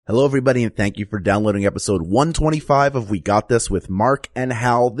Hello, everybody, and thank you for downloading episode 125 of We Got This with Mark and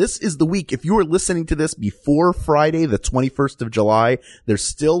Hal. This is the week. If you are listening to this before Friday, the 21st of July, there's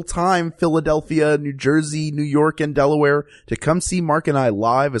still time, Philadelphia, New Jersey, New York, and Delaware, to come see Mark and I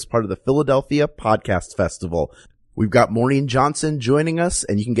live as part of the Philadelphia Podcast Festival. We've got Maureen Johnson joining us,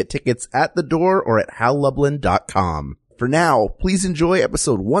 and you can get tickets at the door or at hallublin.com. For now, please enjoy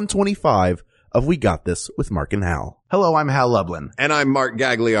episode 125 of We Got This with Mark and Hal. Hello, I'm Hal Lublin. And I'm Mark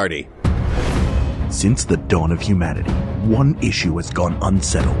Gagliardi. Since the dawn of humanity, one issue has gone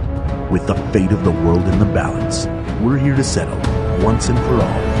unsettled. With the fate of the world in the balance, we're here to settle, once and for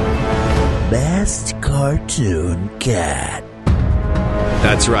all, best cartoon cat.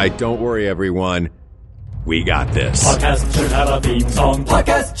 That's right. Don't worry, everyone. We got this. Podcast should have a theme song.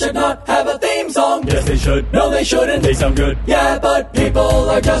 Podcast should not have a theme song. Yes, they should. No, they shouldn't. They sound good. Yeah, but people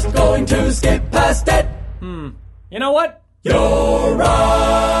are just going to skip past it. You know what? You're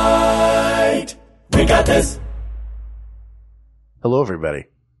right. We got this. Hello, everybody.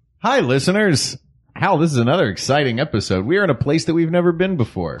 Hi, listeners. Hal, this is another exciting episode. We are in a place that we've never been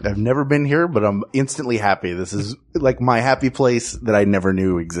before. I've never been here, but I'm instantly happy. This is like my happy place that I never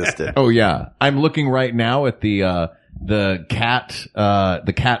knew existed. Oh, yeah. I'm looking right now at the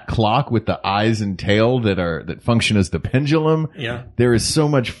cat clock with the eyes and tail that function as the pendulum. Yeah. There is so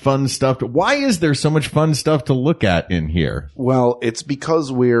much fun stuff. Why is there so much fun stuff to look at in here? Well, it's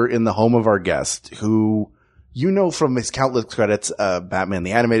because we're in the home of our guest, who, you know, from his countless credits, Batman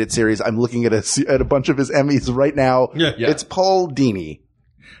the Animated Series. I'm looking at a bunch of his Emmys right now. Yeah. It's Paul Dini.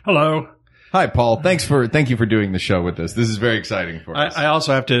 Hello. Hi, Paul. Thank you for doing the show with us. This is very exciting for us. I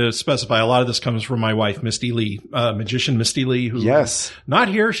also have to specify a lot of this comes from my wife, Misty Lee, magician Misty Lee, who is not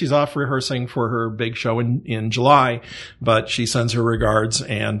here. She's off rehearsing for her big show in July, but she sends her regards.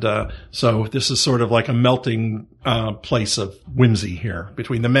 And, so this is sort of like a melting, place of whimsy here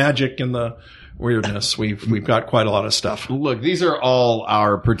between the magic and the weirdness. We've got quite a lot of stuff. Look, these are all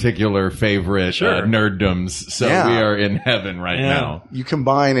our particular favorite nerddoms, so we are in heaven right now. You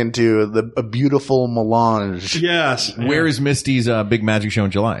combine into a beautiful melange. Yes. Where is Misty's big magic show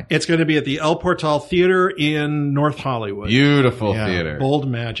in July? It's going to be at the El Portal Theater in North Hollywood. Beautiful theater. Bold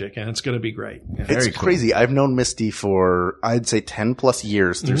magic, and it's going to be great. Yeah. It's crazy. I've known Misty for, I'd say, 10 plus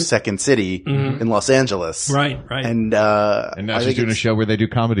years through Second City in Los Angeles. Right. And now she's doing a show where they do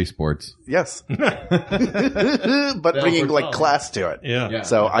comedy sports. Yes. But bringing like class to it. Yeah.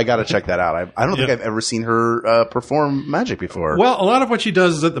 So I got to check that out. I don't think I've ever seen her perform magic before. Well, a lot of what she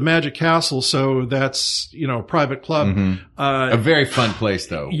does is at the Magic Castle, so that's, private club. A very fun place,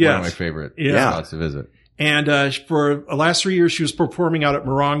 though. Yes. One of my favorite spots to visit. And for the last 3 years, she was performing out at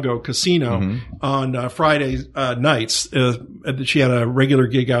Morongo Casino on Friday nights. She had a regular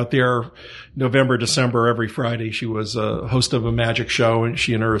gig out there, November, December, every Friday. She was a host of a magic show, and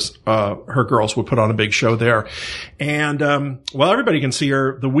she and her girls would put on a big show there. And everybody can see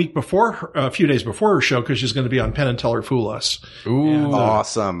her the week before, a few days before her show, because she's going to be on Penn and Teller Fool Us. Ooh, and,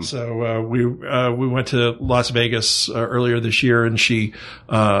 awesome! So we went to Las Vegas earlier this year, and she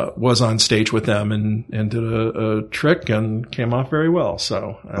was on stage with them and did a trick and came off very well.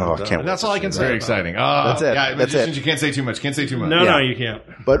 So that's all I can say. Very exciting. That's it. Yeah, that's it. You can't say too much. No, you can't.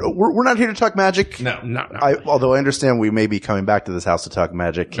 But we're not here to talk magic. No. Although I understand we may be coming back to this house to talk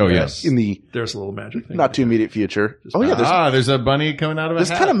magic. Oh, yes. In the there's a little magic thing. Not too immediate future. There's a bunny coming out of a hat.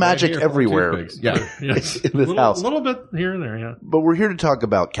 There's kind of magic everywhere. Yeah. Yes. In this house. A little bit here and there, yeah. But we're here to talk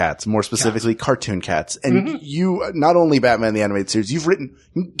about cats, more specifically cartoon cats. And you, not only Batman the Animated Series, you've written,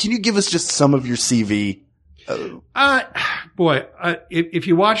 can you give us just some of your CV? If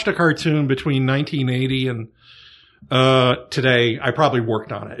you watched a cartoon between 1980 and today, I probably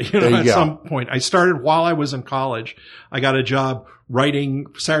worked on it. At some point. I started while I was in college. I got a job writing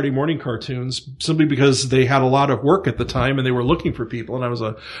Saturday morning cartoons simply because they had a lot of work at the time and they were looking for people. And I was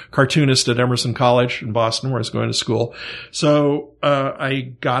a cartoonist at Emerson College in Boston where I was going to school. So,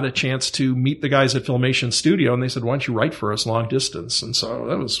 I got a chance to meet the guys at Filmation Studio and they said, why don't you write for us long distance? And so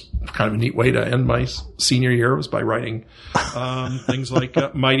that was kind of a neat way to end my senior year, was by writing, things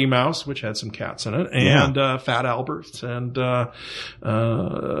like Mighty Mouse, which had some cats in it, and, Fat Albert, and,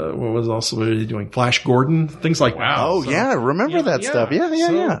 what was also doing? Flash Gordon, things like that. Oh, so, yeah. Remember that stuff. Yeah.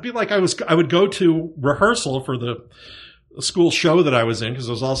 It'd be like I would go to rehearsal for the school show that I was in because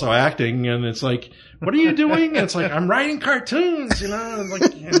I was also acting, and it's like, what are you doing? And it's like, I'm writing cartoons,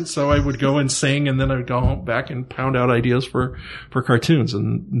 and so I would go and sing, and then I would go back and pound out ideas for cartoons.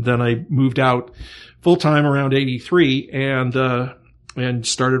 And then I moved out full time around 83 and and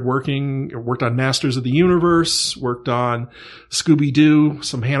worked on Masters of the Universe, worked on Scooby-Doo,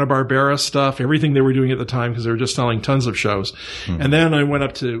 some Hanna-Barbera stuff, everything they were doing at the time because they were just selling tons of shows. Mm-hmm. And then I went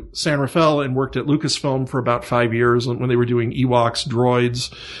up to San Rafael and worked at Lucasfilm for about 5 years when they were doing Ewoks,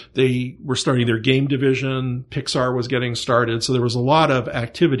 droids. They were starting their game division. Pixar was getting started. So there was a lot of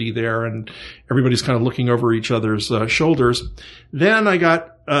activity there and everybody's kind of looking over each other's shoulders. Then I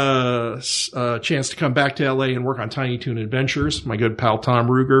got a chance to come back to LA and work on Tiny Toon Adventures. My good pal Tom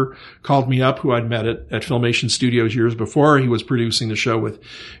Ruger called me up, who I'd met at Filmation Studios years before. He was producing the show with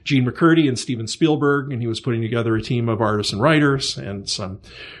Gene McCurdy and Steven Spielberg, and he was putting together a team of artists and writers and some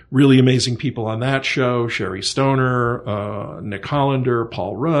really amazing people on that show. Sherry Stoner, Nick Hollander,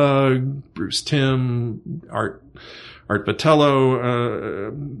 Paul Rugg, Bruce Timm, Art Vitello,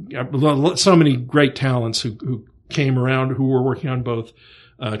 so many great talents who came around, who were working on both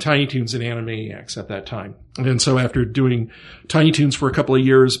Tiny Toons and Animaniacs at that time. And so after doing Tiny Toons for a couple of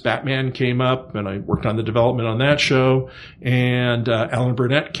years, Batman came up and I worked on the development on that show, and Alan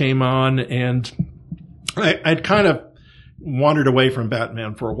Burnett came on, and I'd kind of wandered away from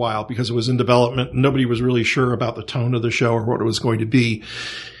Batman for a while because it was in development. Nobody was really sure about the tone of the show or what it was going to be.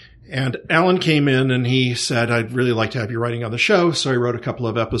 And Alan came in and he said, I'd really like to have you writing on the show. So I wrote a couple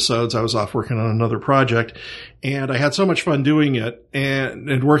of episodes. I was off working on another project, and I had so much fun doing it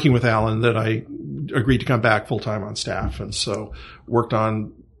and working with Alan that I agreed to come back full time on staff. And so worked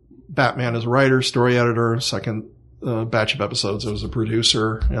on Batman as a writer, story editor, second batch of episodes. I was a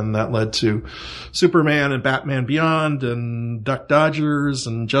producer, and that led to Superman and Batman Beyond and Duck Dodgers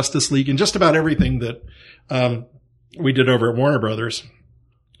and Justice League and just about everything that we did over at Warner Brothers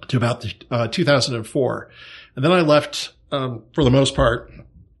to about 2004. And then I left for the most part,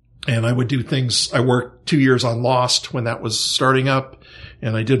 and I would do things. I worked 2 years on Lost when that was starting up,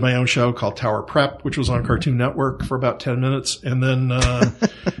 and I did my own show called Tower Prep, which was on Cartoon Network for about 10 minutes. And then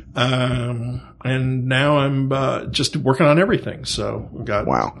and now I'm just working on everything. So we've got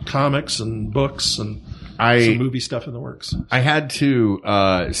comics and books and some movie stuff in the works. I had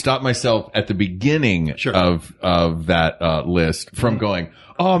to stop myself at the beginning of that list from going,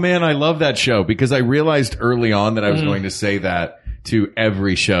 oh man, I love that show, because I realized early on that I was going to say that to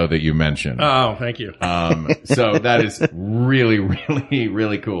every show that you mentioned. Oh, thank you. So that is really, really,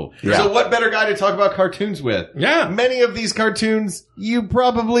 really cool. Yeah. So what better guy to talk about cartoons with? Yeah. Many of these cartoons you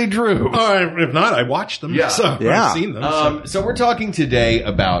probably drew. If not, I watched them. Yeah. So I've seen them. So we're talking today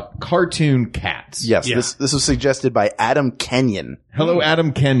about cartoon cats. Yes. Yeah. This was suggested by Adam Kenyon. Hello,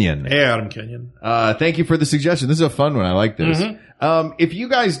 Adam Kenyon. Hey, Adam Kenyon. Thank you for the suggestion. This is a fun one. I like this. Mm-hmm. If you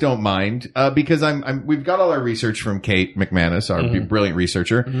guys don't mind, because we've got all our research from Kate McManus, our brilliant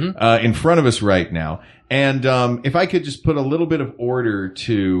researcher, in front of us right now. And, if I could just put a little bit of order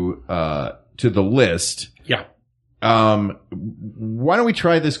to the list. Yeah. Why don't we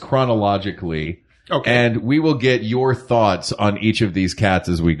try this chronologically? Okay. And we will get your thoughts on each of these cats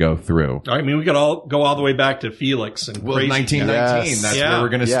as we go through. I mean, we could go all the way back to Felix and 1919. Yes. That's where we're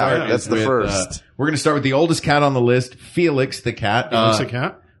going to start. That's the first. We're going to start with the oldest cat on the list, Felix the cat. Felix the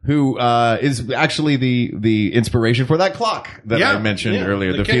cat. Who is actually the inspiration for that clock that I mentioned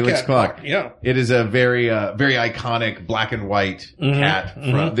earlier, the Felix clock. Yeah. It is a very iconic black and white cat.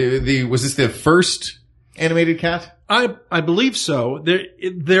 From was this the first animated cat? I believe so.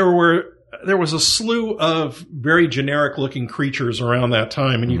 There was a slew of very generic looking creatures around that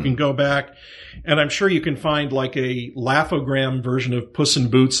time, and you can go back and I'm sure you can find like a laughogram version of Puss in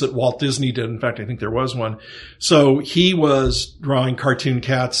Boots that Walt Disney did. In fact, I think there was one. So he was drawing cartoon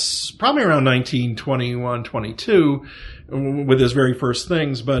cats probably around 1921, 22 with his very first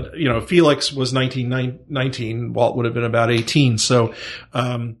things. But, Felix was 1919. Walt would have been about 18. So,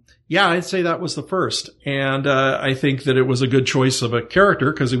 yeah, I'd say that was the first. And I think that it was a good choice of a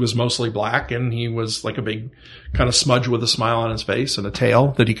character because he was mostly black and he was like a big kind of smudge with a smile on his face and a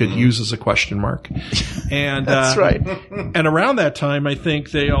tail that he could use as a question mark. And that's right. And around that time, I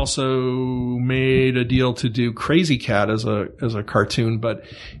think they also made a deal to do Crazy Cat as a cartoon, but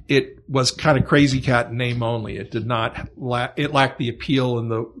it was kind of Crazy Cat in name only. It did not it lacked the appeal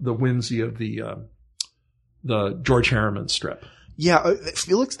and the whimsy of the George Harriman strip. Yeah,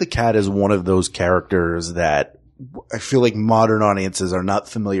 Felix the Cat is one of those characters that I feel like modern audiences are not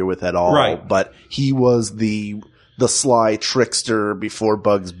familiar with at all. Right. But he was the sly trickster before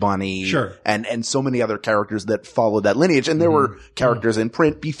Bugs Bunny. Sure. And so many other characters that followed that lineage. And there were characters in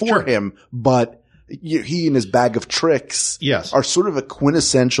print before him, but he and his bag of tricks are sort of a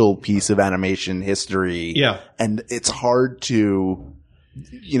quintessential piece of animation history. Yeah. And it's hard to,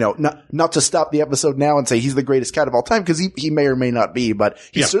 not to stop the episode now and say he's the greatest cat of all time, because he may or may not be, but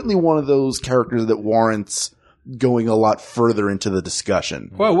he's certainly one of those characters that warrants going a lot further into the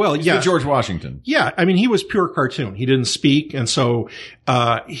discussion. Well, He's yeah. the George Washington. Yeah, I mean, he was pure cartoon. He didn't speak, and so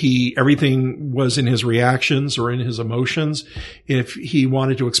everything was in his reactions or in his emotions. If he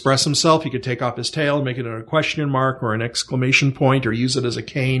wanted to express himself, he could take off his tail and make it a question mark or an exclamation point, or use it as a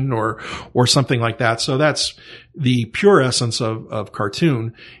cane or something like that. So that's the pure essence of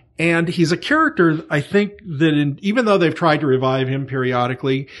cartoon. And he's a character, I think, that even though they've tried to revive him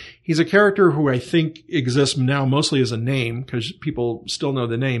periodically, he's a character who I think exists now mostly as a name, because people still know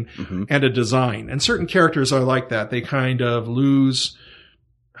the name, and a design. And certain characters are like that. They kind of lose,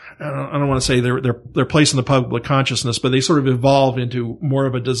 I don't want to say their place in the public consciousness, but they sort of evolve into more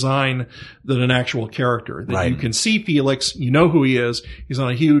of a design than an actual character. That you can see Felix, you know who he is. He's on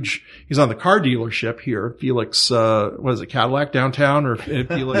the car dealership here. Felix, what is it, Cadillac downtown or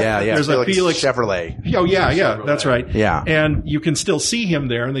Felix? Yeah. There's Felix a Felix Chevrolet. Oh, yeah. Chevrolet. That's right. Yeah. And you can still see him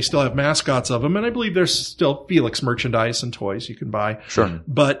there, and they still have mascots of him. And I believe there's still Felix merchandise and toys you can buy. Sure.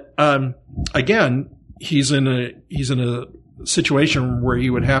 But, again, he's in a situation where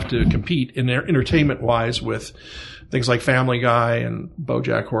he would have to compete in entertainment wise with things like Family Guy and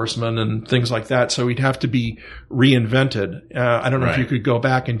BoJack Horseman and things like that. So he'd have to be reinvented. I don't know if you could go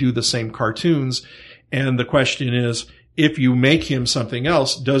back and do the same cartoons. And the question is, if you make him something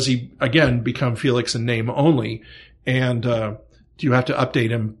else, does he again become Felix in name only? And, do you have to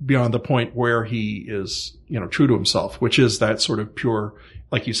update him beyond the point where he is, true to himself, which is that sort of pure,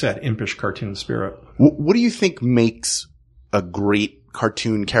 like you said, impish cartoon spirit? What do you think makes a great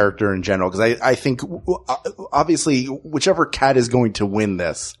cartoon character in general? Because I think obviously whichever cat is going to win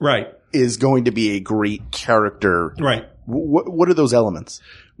this is going to be a great character. Right. What are those elements?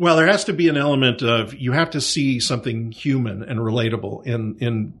 Well, there has to be an element of, you have to see something human and relatable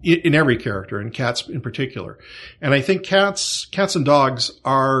in every character, and cats in particular. And I think cats and dogs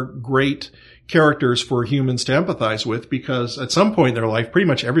are great characters for humans to empathize with, because at some point in their life, pretty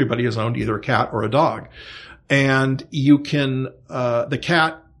much everybody has owned either a cat or a dog. And you can, the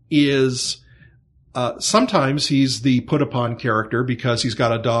cat is, sometimes he's the put upon character because he's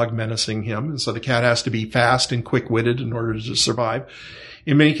got a dog menacing him. And so the cat has to be fast and quick witted in order to survive.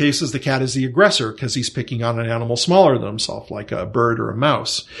 In many cases, the cat is the aggressor because he's picking on an animal smaller than himself, like a bird or a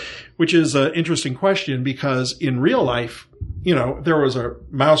mouse, which is an interesting question, because in real life, there was a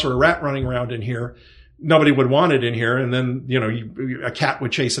mouse or a rat running around in here. Nobody would want it in here. And then, a cat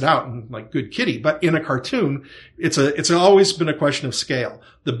would chase it out and like, good kitty. But in a cartoon, it's always been a question of scale.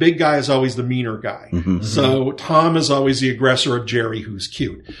 The big guy is always the meaner guy. So Tom is always the aggressor of Jerry, who's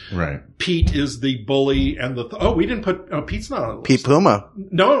cute. Right. Pete is the bully and we didn't put, Pete's not on the list. Pete Puma.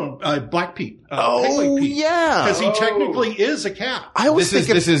 No, Black Pete. Pete. Yeah. Because he technically is a cat. I always think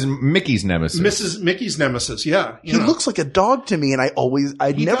this is Mickey's nemesis. Mickey's nemesis. Yeah. He looks like a dog to me, and I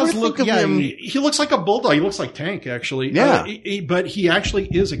never think of him. He looks like a bulldog. He looks like Tank, actually. Yeah. But he actually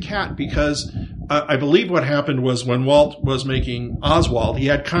is a cat, because I believe what happened was when Walt was making Oswald, he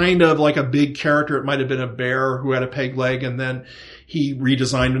had kind of like a big character. It might have been a bear who had a peg leg, and then he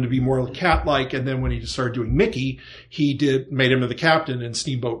redesigned him to be more cat-like. And then when he started doing Mickey, made him the captain in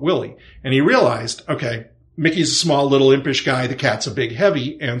Steamboat Willie. And he realized, okay, Mickey's a small, little, impish guy. The cat's a big,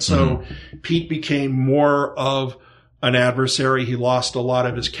 heavy. And so Pete became more of an adversary. He lost a lot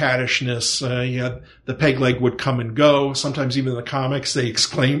of his cattishness. He had the peg leg would come and go. Sometimes even in the comics, it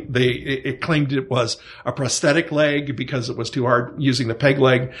claimed it was a prosthetic leg because it was too hard using the peg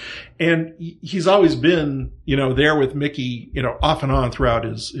leg. And he's always been, there with Mickey, off and on throughout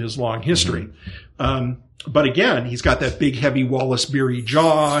his long history. But again, he's got that big, heavy Wallace Beery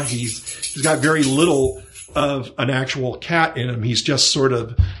jaw. He's got very little of an actual cat in him. He's just sort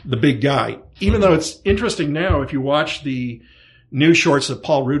of the big guy. Even though it's interesting now, if you watch the new shorts that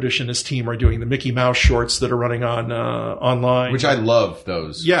Paul Rudish and his team are doing, the Mickey Mouse shorts that are running on online. Which I love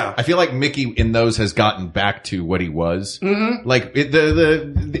those. Yeah. I feel like Mickey in those has gotten back to what he was. Like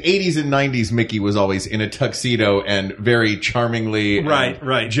the 80s and 90s Mickey was always in a tuxedo and very charmingly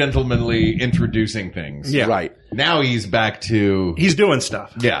right. gentlemanly introducing things. Yeah. Right. Now he's back to... He's doing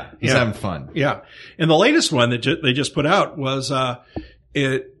stuff. Yeah. He's having fun. Yeah. And the latest one that they just put out was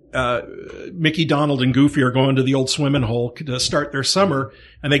Mickey, Donald, and Goofy are going to the old swimming hole to start their summer,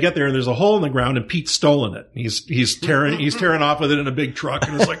 and they get there and there's a hole in the ground and Pete's stolen it. He's tearing off with it in a big truck,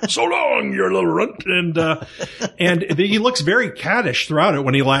 and it's like, so long, you little runt. And he looks very cattish throughout it.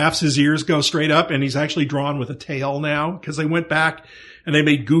 When he laughs, his ears go straight up, and he's actually drawn with a tail now, because they went back and they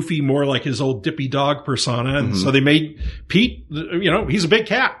made Goofy more like his old dippy dog persona. And so they made Pete, he's a big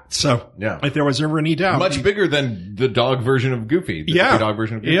cat. So if there was ever any doubt. Much bigger than the dog version of Goofy. The dippy dog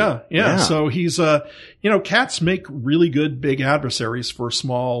version of Goofy. Yeah. So he's, cats make really good big adversaries for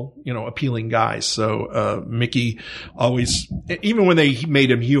small, appealing guys. So, Mickey always, even when they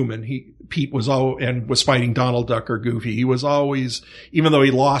made him human, Pete was was fighting Donald Duck or Goofy. He was always, even though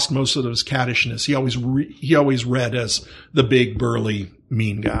he lost most of his cattishness, he always read as the big, burly,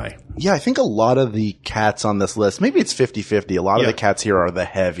 mean guy. Yeah, I think a lot of the cats on this list, maybe it's 50-50. A lot of the cats here are the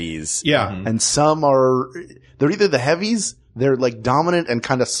heavies. Yeah. And some they're either the heavies, they're like dominant and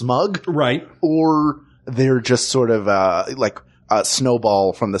kind of smug. Right. Or they're just sort of, like,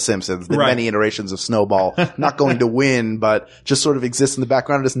 Snowball from The Simpsons, the many iterations of Snowball, not going to win, but just sort of exists in the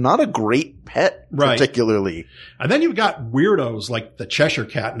background. It's not a great pet, particularly. And then you've got weirdos like the Cheshire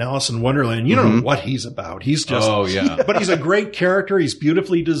Cat in Alice in Wonderland. You don't know what he's about. He's just, but he's a great character. He's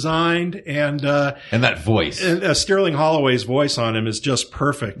beautifully designed, and that voice, Sterling Holloway's voice on him is just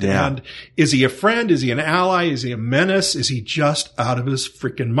perfect. Yeah. And is he a friend? Is he an ally? Is he a menace? Is he just out of his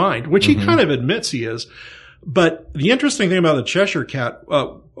freaking mind? Which he kind of admits he is. But the interesting thing about the Cheshire Cat,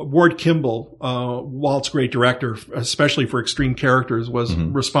 Ward Kimball, Walt's great director, especially for extreme characters, was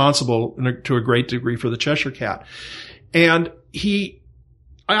responsible to a great degree for the Cheshire Cat. And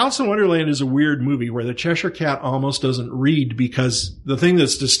Alice in Wonderland is a weird movie where the Cheshire Cat almost doesn't read, because the thing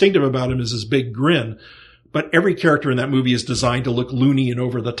that's distinctive about him is his big grin. But every character in that movie is designed to look loony and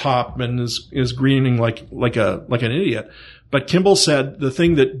over the top and is grinning like an idiot. But Kimball said the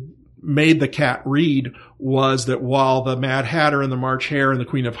thing that made the cat read was that while the Mad Hatter and the March Hare and the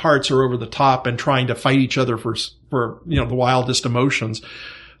Queen of Hearts are over the top and trying to fight each other for the wildest emotions,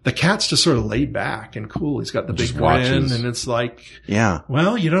 the cat's just sort of laid back and cool. He's got the big grin, and it's like,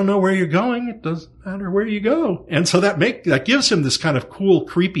 well, you don't know where you're going. It doesn't matter where you go. And so that gives him this kind of cool,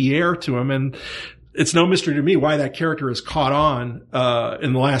 creepy air to him. And it's no mystery to me why that character has caught on,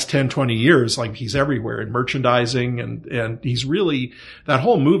 in the last 10, 20 years. Like, he's everywhere in merchandising, and he's really, that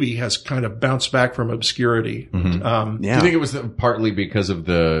whole movie has kind of bounced back from obscurity. Do you think it was partly because of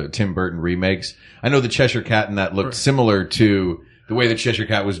the Tim Burton remakes? I know the Cheshire Cat in that looked similar to the way the Cheshire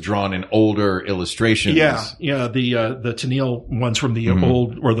Cat was drawn in older illustrations. Yeah, the Tennille ones from the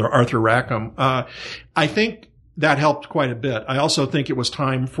old, or the Arthur Rackham. I think that helped quite a bit. I also think it was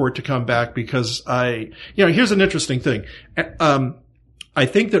time for it to come back because here's an interesting thing. I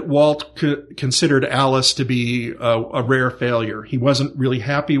think that Walt considered Alice to be a rare failure. He wasn't really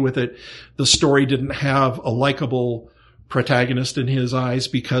happy with it. The story didn't have a likable protagonist in his eyes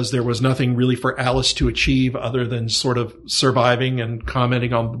because there was nothing really for Alice to achieve other than sort of surviving and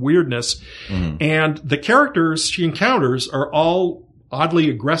commenting on the weirdness. And the characters she encounters are all oddly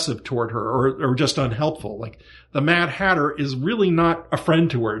aggressive toward her or just unhelpful. Like, the Mad Hatter is really not a friend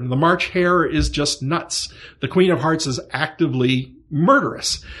to her. And the March Hare is just nuts. The Queen of Hearts is actively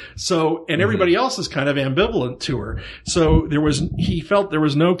murderous. So, and everybody else is kind of ambivalent to her. So he felt there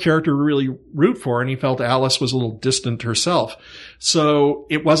was no character to really root for, and he felt Alice was a little distant herself. So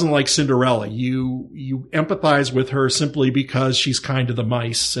it wasn't like Cinderella. You empathize with her simply because she's kind to the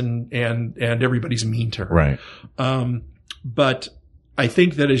mice and everybody's mean to her. Right. But I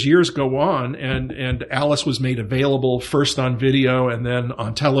think that as years go on and Alice was made available first on video and then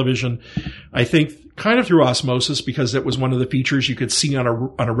on television, I think kind of through osmosis, because it was one of the features you could see on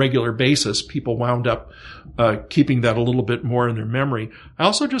a regular basis, people wound up keeping that a little bit more in their memory. I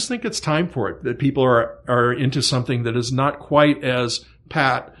also just think it's time for it, that people are into something that is not quite as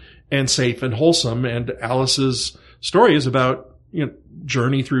pat and safe and wholesome. And Alice's story is about,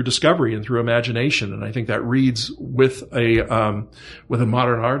 journey through discovery and through imagination. And I think that reads with a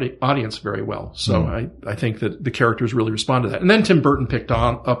modern audience very well. So I think that the characters really respond to that. And then Tim Burton picked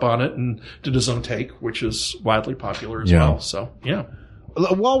up on it and did his own take, which is widely popular as well. So, yeah.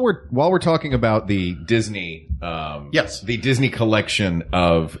 While we're talking about the Disney, the Disney collection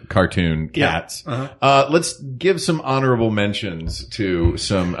of cartoon cats, let's give some honorable mentions to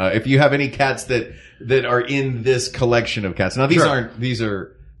some, if you have any cats that are in this collection of cats. Now, these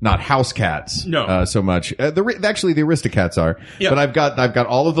are not house cats, so much. Actually, the Aristocats are, but I've got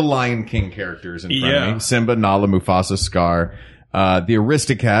all of the Lion King characters in front of me. Simba, Nala, Mufasa, Scar, the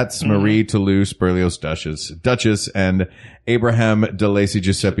Aristocats, Marie, Toulouse, Berlioz, Duchess, and Abraham de Lacy,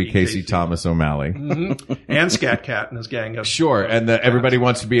 Giuseppe, Casey, Thomas, O'Malley. And Scat Cat and his gang of. Sure. And Everybody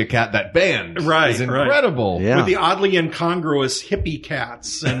Wants to Be a Cat, that band. Is incredible. Right. Yeah. With the oddly incongruous hippie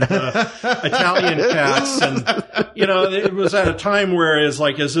cats and Italian cats. And, it was at a time where it's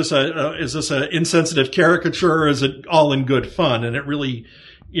like, is this a insensitive caricature or is it all in good fun? And it really,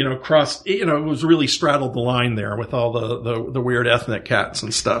 it was really straddled the line there with all the weird ethnic cats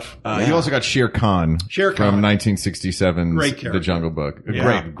and stuff. You also got Shere Khan. from 1967's Great character. The Jungle Book.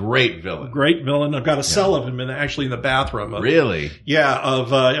 Great villain. Great villain. I've got a cell of him actually in the bathroom. Really? Yeah,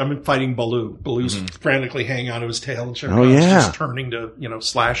 I'm fighting Baloo. Baloo's frantically hanging onto his tail and Shere Oh, Khan's yeah. just turning to,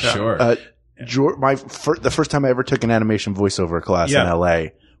 slash out. Sure. The first time I ever took an animation voiceover class in LA,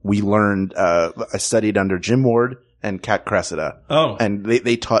 we learned, I studied under Jim Ward and Kat Cressida. Oh. And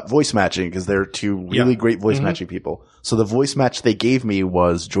they taught voice matching because they're two really great voice matching people. So the voice match they gave me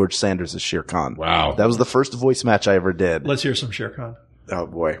was George Sanders as Shere Khan. Wow. That was the first voice match I ever did. Let's hear some Shere Khan. Oh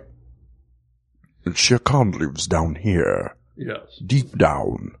boy. Shere Khan lives down here. Yes. Deep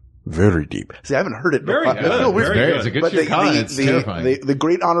down. Very deep. See, I haven't heard it. Very good. No, Very good. It's a good but Shere Khan. It's terrifying. The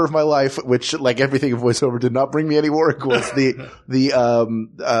great honor of my life, which like everything in voiceover did not bring me any work, was the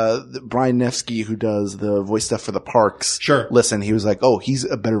Brian Nevsky who does the voice stuff for the parks. Sure. Listen, he was like, oh, he's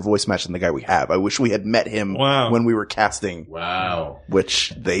a better voice match than the guy we have. I wish we had met him when we were casting. Wow.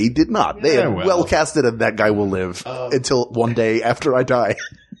 Which they did not. They had well casted and that guy will live until one day after I die.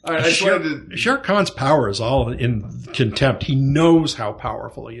 All right, Shere Khan's power is all in contempt. He knows how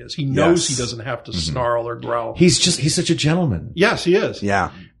powerful he is. He knows he doesn't have to snarl or growl. He's such a gentleman. Yes, he is. Yeah.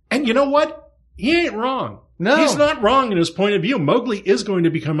 And you know what? He ain't wrong. No. He's not wrong in his point of view. Mowgli is going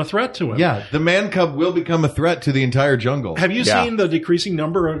to become a threat to him. Yeah, the man cub will become a threat to the entire jungle. Have you seen the decreasing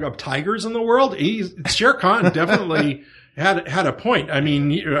number of tigers in the world? Shere Khan definitely had a point. I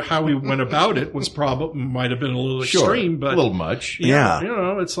mean, how he went about it was might have been a little extreme, but a little much. Yeah.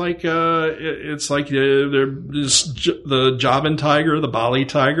 It's like the Javan tiger, the Bali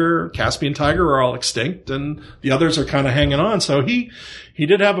tiger, Caspian tiger are all extinct, and the others are kind of hanging on. So he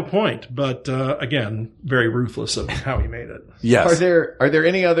did have a point, but again, very ruthless of how he made it. Yes. Are there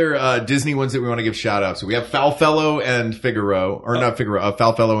any other Disney ones that we want to give shout outs? So we have Foulfellow and Figaro, or not Figaro,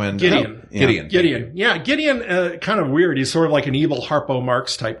 Foulfellow and Gideon. Gideon. Yeah, Gideon, kind of weird. He's sort of like an evil Harpo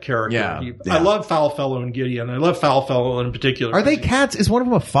Marx type character. Yeah. I love Foulfellow and Gideon. I love Foulfellow in particular. Are they cats? Is one of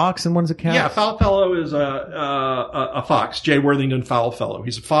them a fox and one's a cat? Yeah, Foulfellow is a fox. Jay Worthington Foulfellow.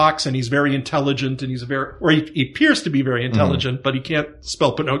 He's a fox and he's very intelligent and he appears to be very intelligent, but he can't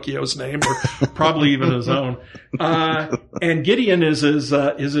spell Pinocchio's name or probably even his own. And Gideon is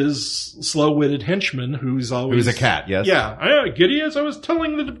his slow-witted henchman who's a cat, yes. Yeah. Gideon, as I was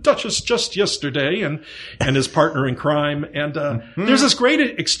telling the Duchess just yesterday, and his partner in crime. And there's this great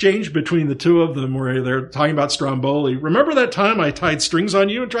exchange between the two of them where they're talking about Stromboli. Remember that time I tied strings on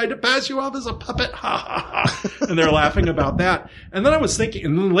you and tried to pass you off as a puppet? Ha ha ha. And they're laughing about that. And then I was thinking,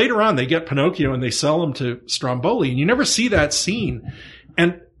 and then later on they get Pinocchio and they sell him to Stromboli, and you never see that scene.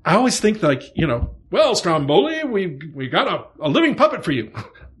 And I always think well, Stromboli, we got a living puppet for you.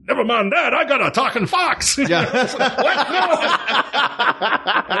 Never mind that. I got a talking fox. Yeah. What?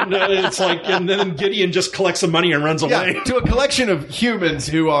 And then Gideon just collects the money and runs away. To a collection of humans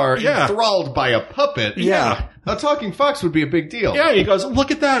who are enthralled by a puppet. Yeah. A talking fox would be a big deal. Yeah, he goes,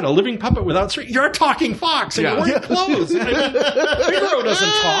 look at that, a living puppet without strings. You're a talking fox, and you're wearing clothes. I mean, Figaro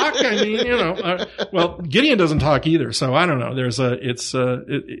doesn't talk. I mean, well, Gideon doesn't talk either. So I don't know. It's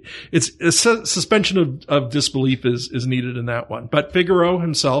a suspension of disbelief is needed in that one. But Figaro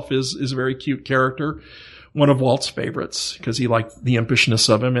himself is a very cute character. One of Walt's favorites because he liked the impishness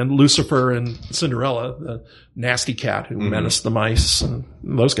of him, and Lucifer and Cinderella, the nasty cat who menaced the mice and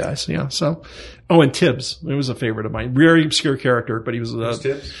those guys. Yeah. So, and Tibbs, it was a favorite of mine. Very obscure character, but he was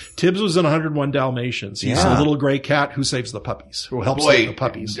Tibbs? Tibbs was in 101 Dalmatians. He's a little gray cat who saves the puppies, who helps save the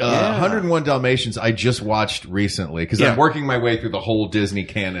puppies. 101 Dalmatians I just watched recently because I'm working my way through the whole Disney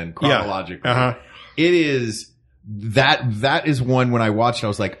canon chronologically. It is. That is one when I watched, I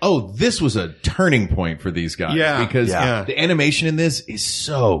was like, oh, this was a turning point for these guys. Yeah. Because the animation in this is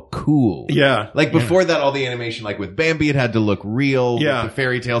so cool. Yeah. Like before that, all the animation, like with Bambi, it had to look real. Yeah. With the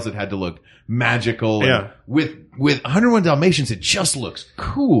fairy tales, it had to look magical. Yeah. And with 101 Dalmatians, it just looks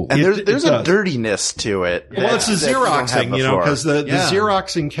cool. And there's a dirtiness to it. Well, it's the Xeroxing, because the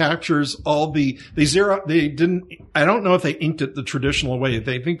Xeroxing captures all they didn't, I don't know if they inked it the traditional way.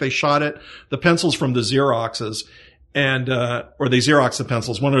 They think they shot the pencils from the Xeroxes or they Xerox the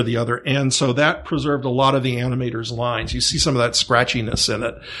pencils, one or the other. And so that preserved a lot of the animators' lines. You see some of that scratchiness in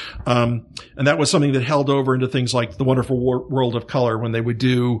it. And that was something that held over into things like The Wonderful World of Color when they would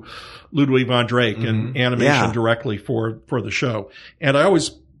do Ludwig von Drake and animation directly for the show. And I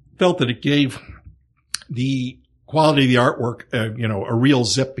always felt that it gave the quality of the artwork, a real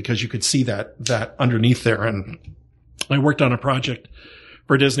zip because you could see that underneath there. And I worked on a project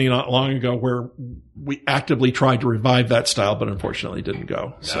for Disney not long ago where we actively tried to revive that style, but unfortunately didn't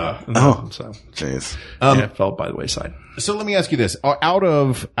go. So, jeez. It fell by the wayside. So let me ask you this: out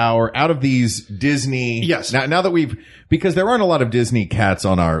of these Disney, yes. Now that because there aren't a lot of Disney cats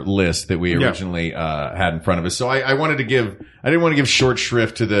on our list that we originally had in front of us, so I didn't want to give short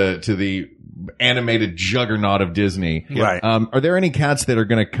shrift to the animated juggernaut of Disney. Right. Are there any cats that are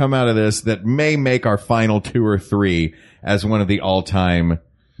going to come out of this that may make our final 2 or 3 as one of the all-time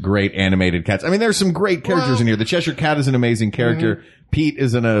great animated cats? I mean, there's some great characters in here. The Cheshire Cat is an amazing character. Mm-hmm. Pete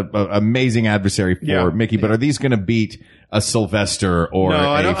is an amazing adversary for Mickey, but are these going to beat a Sylvester or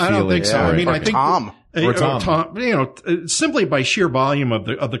I don't think so. I mean, I think Tom. Tom, simply by sheer volume of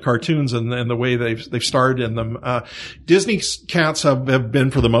the cartoons and the way they've starred in them. Disney's cats have been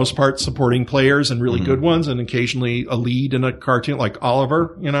for the most part supporting players and really good ones, and occasionally a lead in a cartoon like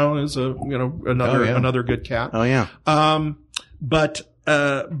Oliver, is another good cat. Oh yeah. But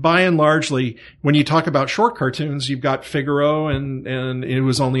by and largely, when you talk about short cartoons, you've got Figaro and it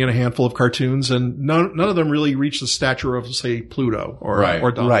was only in a handful of cartoons, and none of them really reached the stature of, say, Pluto or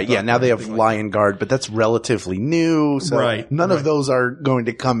Donald Right. Yeah. Duck, Now they have Lion Guard, but that's relatively new. So none of those are going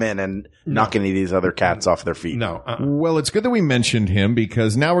to come in and knock any of these other cats off their feet. No. Well, it's good that we mentioned him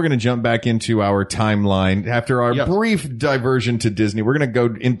because now we're going to jump back into our timeline after our brief diversion to Disney. We're going to go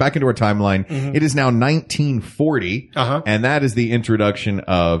back into our timeline. Mm-hmm. It is now 1940, and that is the introduction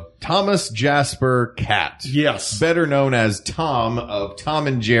of Thomas Jasper Cat. Yes. Better known as Tom of Tom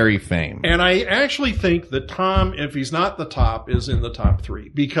and Jerry fame. And I actually think that Tom, if he's not the top, is in the top 3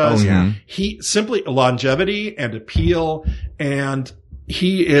 because he simply longevity and appeal, and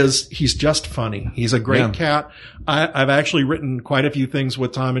he's just funny. He's a great cat. I've actually written quite a few things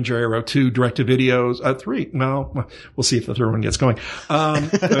with Tom and Jerry. I wrote 2 direct-to-videos, 3. No, we'll see if the 3rd one gets going.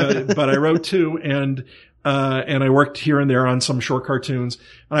 But I wrote 2 and I worked here and there on some short cartoons.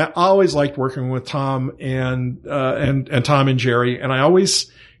 And I always liked working with Tom and Tom and Jerry. And I always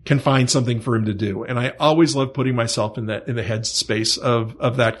can find something for him to do. And I always love putting myself in the headspace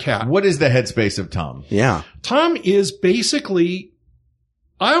of that cat. What is the headspace of Tom? Yeah. Tom is basically,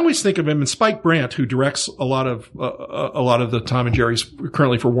 I always think of him, and Spike Brandt, who directs a lot of the Tom and Jerry's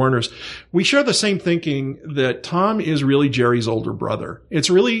currently for Warner's. We share the same thinking that Tom is really Jerry's older brother. It's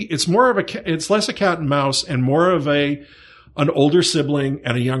less a cat and mouse and more of an older sibling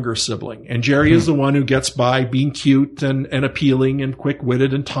and a younger sibling. And Jerry is the one who gets by being cute and appealing and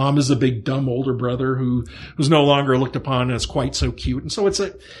quick-witted. And Tom is the big dumb older brother who's no longer looked upon as quite so cute. And so it's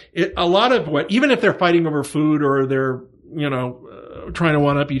a lot of even if they're fighting over food or they're, trying to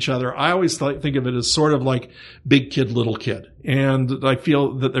one up each other, I always think of it as sort of like big kid, little kid. And I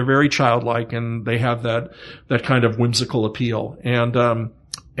feel that they're very childlike and they have that kind of whimsical appeal. And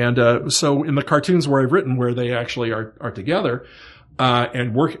so in the cartoons where I've written where they actually are together,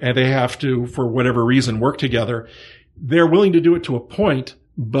 and work, and they have to, for whatever reason, work together, they're willing to do it to a point.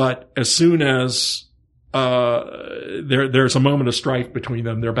 But as soon as there's a moment of strife between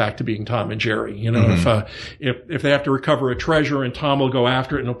them, they're back to being Tom and Jerry. If they have to recover a treasure and Tom will go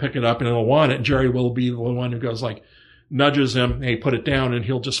after it and he'll pick it up and he'll want it, and Jerry will be the one who goes nudges him, hey, put it down, and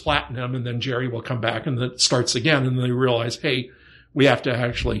he'll just flatten him, and then Jerry will come back and then it starts again, and they realize, hey, we have to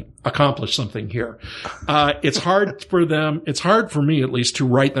actually accomplish something here. It's hard for me at least to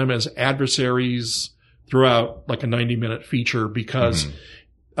write them as adversaries throughout like a 90-minute feature because,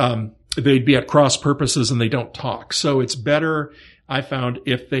 they'd be at cross purposes and they don't talk. So it's better, I found,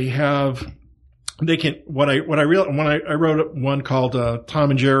 if they can, when I wrote one called, Tom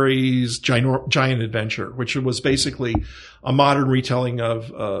and Jerry's Giant Adventure, which was basically a modern retelling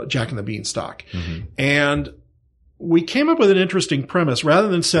of, Jack and the Beanstalk. Mm-hmm. And we came up with an interesting premise. Rather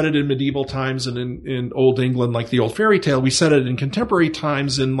than set it in medieval times and in old England, like the old fairy tale, we set it in contemporary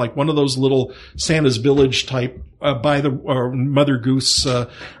times in like one of those little Santa's Village type, by the Mother Goose,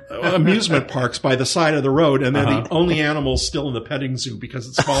 amusement parks by the side of the road. And they're the only animals still in the petting zoo because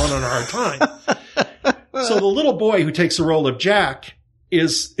it's fallen on a hard time. So the little boy who takes the role of Jack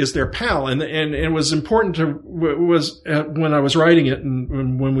is their pal. And it was important when I was writing it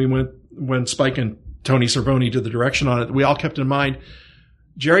and when Spike and Tony Cervoni did the direction on it, we all kept in mind,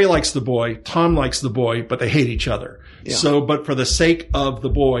 Jerry likes the boy, Tom likes the boy, but they hate each other. Yeah. So, but for the sake of the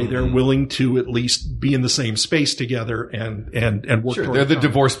boy, they're willing to at least be in the same space together and work. Sure, they're the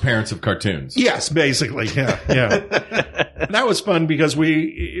divorced parents of cartoons. Yes, basically. Yeah. That was fun because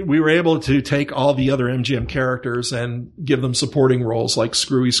we were able to take all the other MGM characters and give them supporting roles like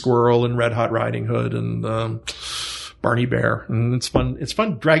Screwy Squirrel and Red Hot Riding Hood and, Barney Bear. And it's fun. It's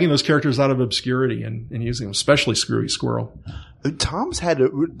fun dragging those characters out of obscurity and using them, especially Screwy Squirrel. Tom's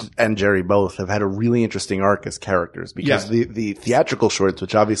and Jerry both have had a really interesting arc as characters because the theatrical shorts,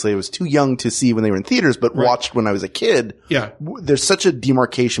 which obviously I was too young to see when they were in theaters, but watched when I was a kid. Yeah. There's such a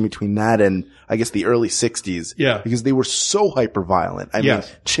demarcation between that and I guess the early 60s. Yeah. Because they were so hyper violent. I mean,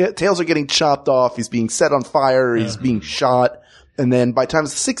 tails are getting chopped off. He's being set on fire. He's being shot. And then by the time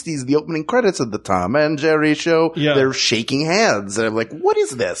it's the 60s, the opening credits of the Tom and Jerry show, they're shaking hands. And I'm like, what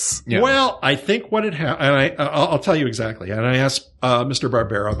is this? Yeah. Well, I think what it happened, and I'll tell you exactly. And I asked Mr.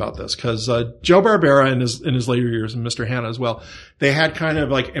 Barbera about this because Joe Barbera in his later years and Mr. Hanna as well, they had kind of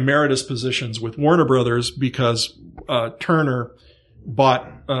like emeritus positions with Warner Brothers because Turner bought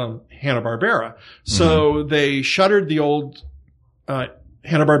Hanna-Barbera. So they shuttered the old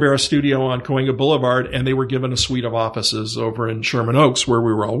Hanna-Barbera studio on Cahuenga Boulevard, and they were given a suite of offices over in Sherman Oaks where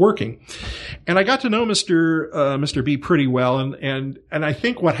we were all working. And I got to know Mr. B pretty well, and I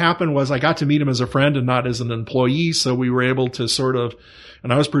think what happened was I got to meet him as a friend and not as an employee, so we were able to sort of,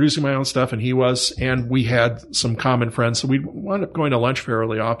 and I was producing my own stuff and he was, and we had some common friends, so we wound up going to lunch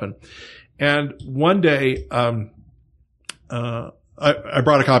fairly often. And one day, I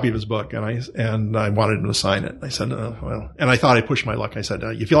brought a copy of his book and I wanted him to sign it. I said, well, and I thought I pushed my luck. I said,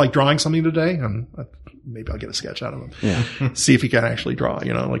 you feel like drawing something today? And maybe I'll get a sketch out of him. Yeah. See if he can actually draw,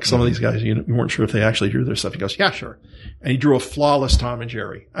 like some of these guys, you weren't sure if they actually drew their stuff. He goes, yeah, sure. And he drew a flawless Tom and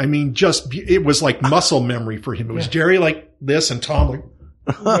Jerry. I mean, it was like muscle memory for him. It was Jerry like this and Tom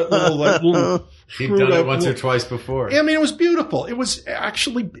like, little he'd done it once or twice before. I mean, it was beautiful. It was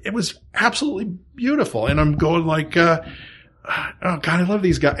absolutely beautiful. And I'm going like, oh God, I love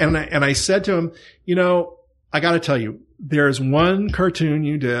these guys. And I said to him, I got to tell you, there's one cartoon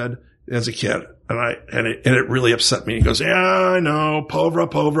you did as a kid. And it really upset me. He goes, yeah, I know. Pauvre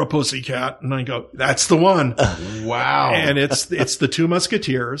Pussycat. And I go, that's the one. Wow. And it's the Two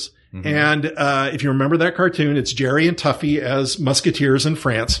Musketeers. Mm-hmm. And, if you remember that cartoon, it's Jerry and Tuffy as musketeers in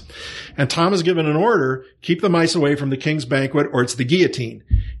France. And Tom is given an order, keep the mice away from the king's banquet or it's the guillotine.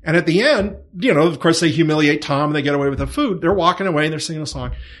 And at the end, of course they humiliate Tom and they get away with the food. They're walking away and they're singing a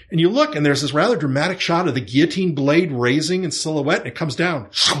song. And you look and there's this rather dramatic shot of the guillotine blade raising in silhouette and it comes down.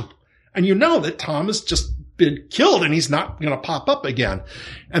 And you know that Tom has just been killed and he's not going to pop up again.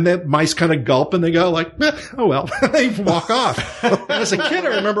 And the mice kind of gulp and they go like, oh well, they walk off. And as a kid,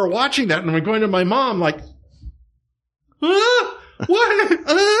 I remember watching that and I'm going to my mom like, what?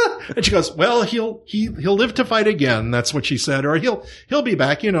 And she goes, well, he'll live to fight again. That's what she said. Or he'll be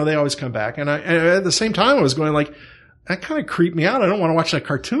back. They always come back. And at the same time, I was going like, that kind of creeped me out. I don't want to watch that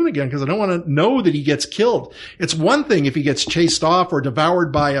cartoon again because I don't want to know that he gets killed. It's one thing if he gets chased off or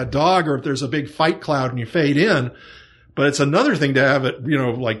devoured by a dog or if there's a big fight cloud and you fade in. But it's another thing to have it,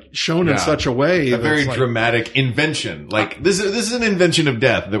 like shown in such a way. A very dramatic invention. Like this is an invention of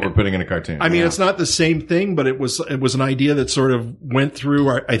death that we're putting in a cartoon. I mean, it's not the same thing, but it was an idea that sort of went through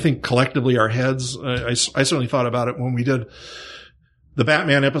I think collectively our heads. I certainly thought about it when we did the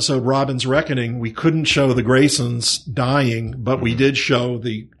Batman episode Robin's Reckoning. We couldn't show the Graysons dying, but we did show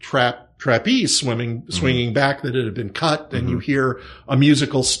the trapeze swinging back that it had been cut, and you hear a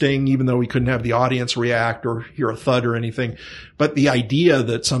musical sting even though we couldn't have the audience react or hear a thud or anything. But the idea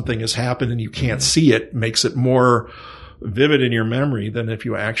that something has happened and you can't see it makes it more vivid in your memory than if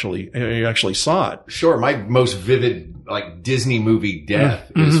you actually saw it. Sure. My most vivid Disney movie death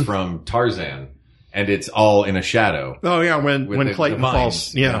is from Tarzan. And it's all in a shadow. Oh yeah, when Clayton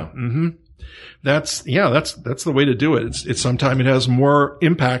falls. Yeah. Mm-hmm. That's the way to do it. It's sometimes it has more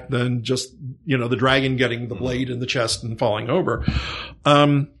impact than just, the dragon getting the blade in the chest and falling over.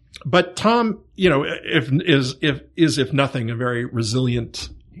 But Tom, if nothing, a very resilient,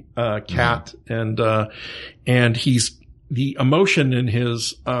 cat. And he's the emotion in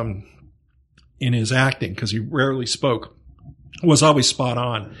his acting, cause he rarely spoke, was always spot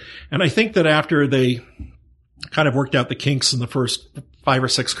on. And I think that after they kind of worked out the kinks in the first 5 or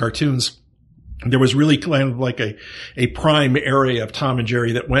 6 cartoons, there was really kind of like a prime area of Tom and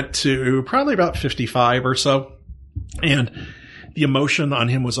Jerry that went to probably about 55 or so. And the emotion on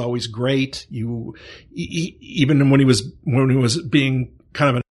him was always great. Even when he was being kind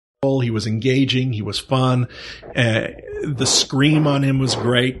of an asshole, he was engaging, he was fun. The scream on him was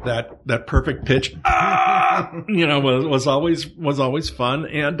great. That perfect pitch, was always fun.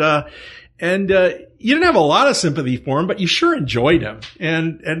 And you didn't have a lot of sympathy for him, but you sure enjoyed him.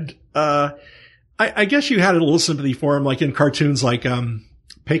 And I guess you had a little sympathy for him, like in cartoons like,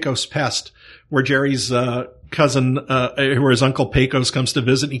 Pecos Pest, where Jerry's, cousin, where his uncle Pecos comes to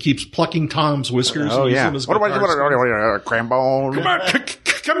visit and he keeps plucking Tom's whiskers. Oh, yeah. What do I do? Crambone? Come on.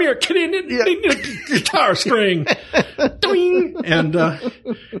 come here, get in the guitar string. And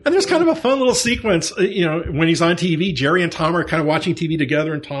there's kind of a fun little sequence, when he's on TV, Jerry and Tom are kind of watching TV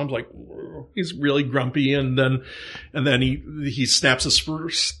together, and Tom's like, he's really grumpy, and then he snaps a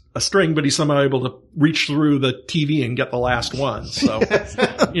string, but he's somehow able to reach through the TV and get the last one. So,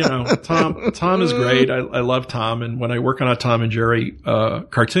 Tom is great. I love Tom. And when I work on a Tom and Jerry,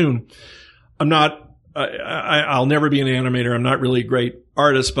 cartoon, I'll never be an animator. I'm not really a great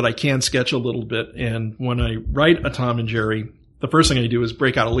artist, but I can sketch a little bit. And when I write a Tom and Jerry, the first thing I do is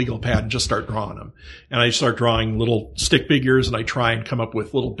break out a legal pad and just start drawing them. And I start drawing little stick figures, and I try and come up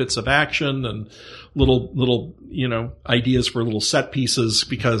with little bits of action and little, ideas for little set pieces,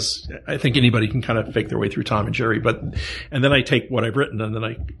 because I think anybody can kind of fake their way through Tom and Jerry. And then I take what I've written, and then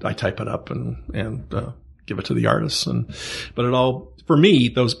I type it up and give it to the artists. But it all, for me,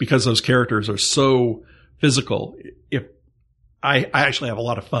 because those characters are so physical, I actually have a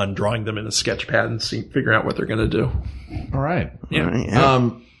lot of fun drawing them in a sketch pad and figuring out what they're going to do. All right.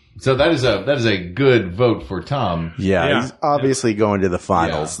 Yeah. So that is a good vote for Tom. Yeah. He's obviously going to the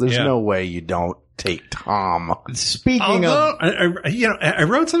finals. There's no way you don't take Tom. Speaking of, I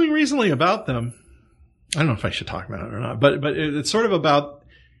wrote something recently about them. I don't know if I should talk about it or not, but it's sort of about,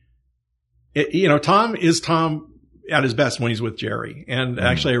 Tom is Tom at his best when he's with Jerry. And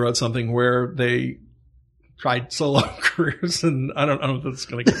actually I wrote something where they tried solo careers, and I don't know if that's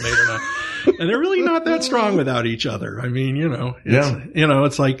going to get made or not. And they're really not that strong without each other. I mean,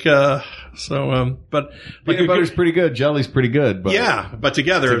 it's like, but peanut butter's pretty good. Jelly's pretty good. But but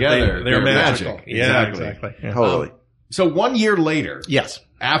together they're magical. Magic. Yeah, exactly. Yeah. Totally. So 1 year later. Yes.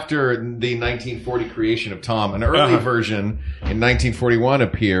 After the 1940 creation of Tom, an early version in 1941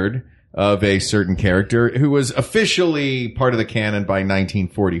 appeared of a certain character who was officially part of the canon by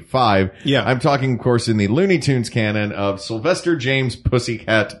 1945. Yeah. I'm talking, of course, in the Looney Tunes canon of Sylvester James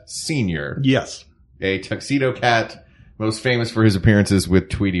Pussycat Sr. Yes. A tuxedo cat, most famous for his appearances with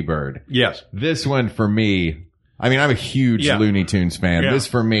Tweety Bird. Yes. This one for me, I mean, I'm a huge Looney Tunes fan. Yeah. This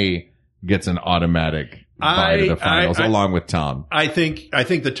for me gets an automatic bye to the finals along with Tom. I think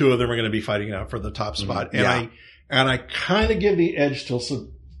the two of them are going to be fighting out for the top spot. And I kind of give the edge to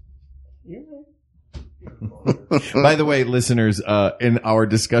By the way, listeners, in our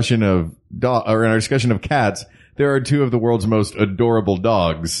discussion of cats, there are two of the world's most adorable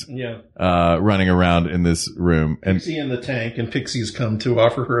dogs. Running around in this room. And Pixie in the tank, and Pixie's come to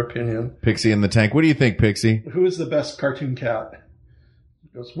offer her opinion. Pixie in the tank. What do you think, Pixie? Who is the best cartoon cat?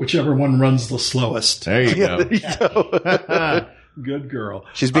 Whichever one runs the slowest. There you go. There you go. Good girl.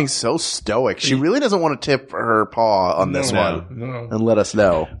 She's being so stoic. She really doesn't want to tip her paw on this one and let us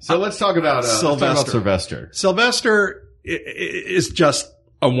know. So let's talk about Sylvester. Sylvester is just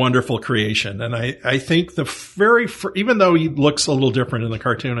a wonderful creation. And I think even though he looks a little different in the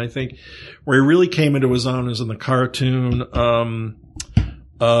cartoon, I think where he really came into his own is in the cartoon,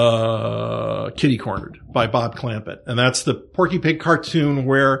 Kitty Cornered by Bob Clampett. And that's the Porky Pig cartoon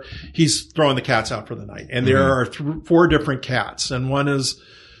where he's throwing the cats out for the night. And there are 4 different cats. And one is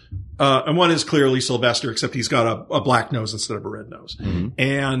clearly Sylvester, except he's got a black nose instead of a red nose. Mm-hmm.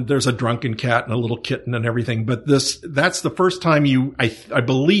 And there's a drunken cat and a little kitten and everything. But that's the first time I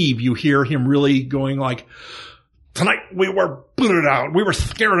believe you hear him really going like, tonight we were booted out. We were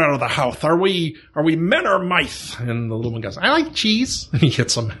scared out of the house. Are we men or mice? And the little one goes, I like cheese. And he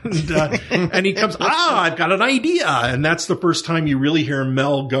hits him. And he comes, I've got an idea. And that's the first time you really hear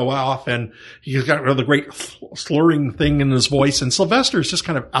Mel go off, and he's got the great slurring thing in his voice. And Sylvester's just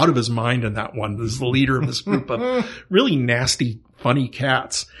kind of out of his mind in that one. He's the leader of this group of really nasty, funny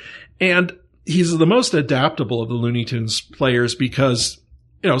cats. And he's the most adaptable of the Looney Tunes players because,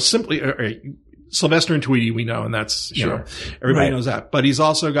 simply, Sylvester and Tweety, we know, and that's, everybody knows that. But he's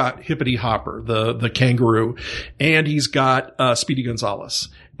also got Hippity Hopper, the kangaroo, and he's got, Speedy Gonzales.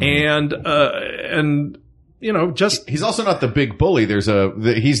 And he's also not the big bully.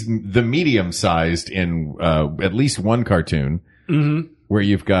 He's the medium sized in, at least one cartoon. Mm-hmm. Where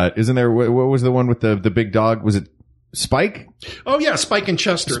you've got, isn't there, what was the one with the big dog? Was it Spike? Oh yeah, Spike and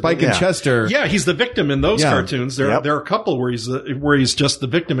Chester. And Chester. Yeah, he's the victim in those cartoons. There are a couple where he's just the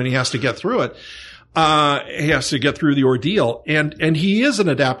victim and he has to get through it. He has to get through the ordeal. And he is an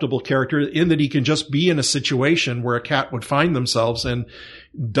adaptable character in that he can just be in a situation where a cat would find themselves and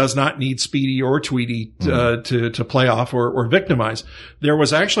does not need Speedy or Tweety to play off or victimize. There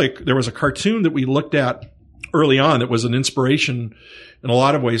was a cartoon that we looked at early on that was an inspiration in a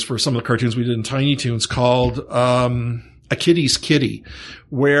lot of ways for some of the cartoons we did in Tiny Toons called A Kitty's Kitty,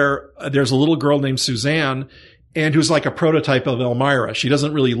 where there's a little girl named Suzanne, and who's like a prototype of Elmira. She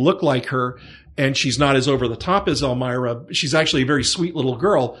doesn't really look like her, and she's not as over the top as Elmira. She's actually a very sweet little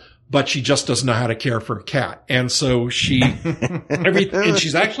girl, but she just doesn't know how to care for a cat. And so and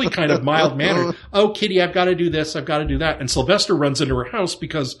she's actually kind of mild-mannered. Oh, Kitty, I've got to do this. I've got to do that. And Sylvester runs into her house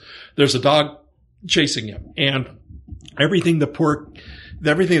because there's a dog chasing him. And everything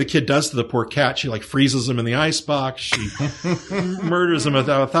the kid does to the poor cat, she like freezes him in the icebox. She murders him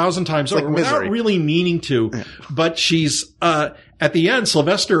 1,000 times over without really meaning to. But she's, at the end,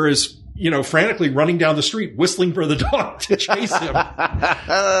 Sylvester is, frantically running down the street, whistling for the dog to chase him.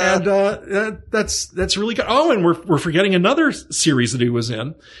 And, that's really good. Oh, and we're forgetting another series that he was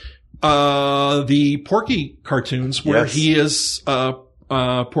in. The Porky cartoons where he is,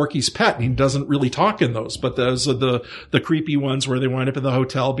 Porky's pet, and he doesn't really talk in those, but those are the creepy ones where they wind up in the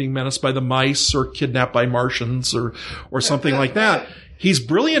hotel being menaced by the mice or kidnapped by Martians or something like that. He's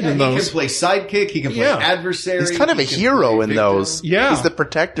brilliant in those. He can play sidekick. He can play adversary. He's kind of a hero in those. Yeah. He's the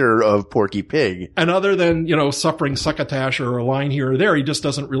protector of Porky Pig. And other than, suffering succotash or a line here or there, he just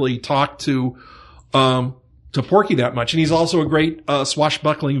doesn't really talk to Porky that much. And he's also a great,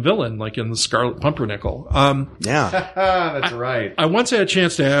 swashbuckling villain, like in the Scarlet Pumpernickel. That's right. I once had a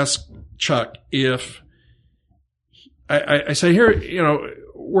chance to ask Chuck if, I say here,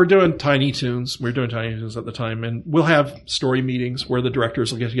 we're doing Tiny Toons. We were doing Tiny Toons at the time, and we'll have story meetings where the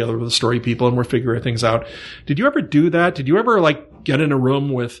directors will get together with the story people and we're figuring things out. Did you ever do that? Did you ever get in a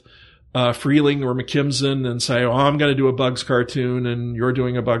room with Freeling or McKimson and say, oh, I'm going to do a Bugs cartoon and you're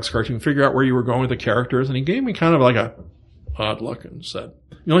doing a Bugs cartoon, figure out where you were going with the characters? And he gave me kind of like a odd look and said,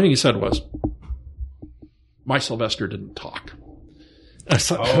 the only thing he said was, my Sylvester didn't talk.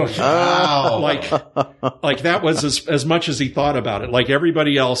 Wow. Like that was as much as he thought about it. Like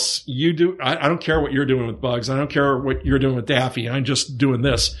everybody else, I don't care what you're doing with Bugs. I don't care what you're doing with Daffy. I'm just doing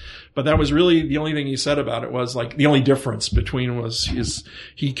this. But that was really the only thing he said about it. Was like the only difference between was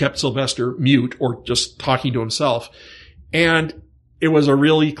he kept Sylvester mute or just talking to himself. And it was a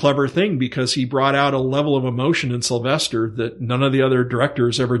really clever thing because he brought out a level of emotion in Sylvester that none of the other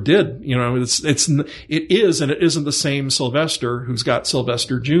directors ever did. It is, and it isn't the same Sylvester who's got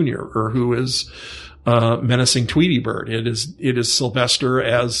Sylvester Jr. or who is, menacing Tweety Bird. It is Sylvester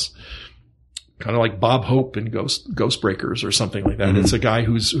as kind of like Bob Hope in Ghostbreakers or something like that. Mm-hmm. It's a guy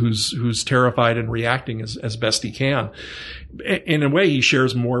who's terrified and reacting as best he can. In a way, he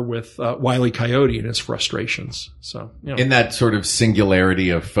shares more with Wile E. Coyote and his frustrations. So, in that sort of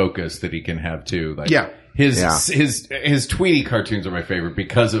singularity of focus that he can have too. His Tweety cartoons are my favorite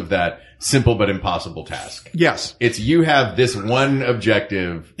because of that simple but impossible task. Yes. It's you have this one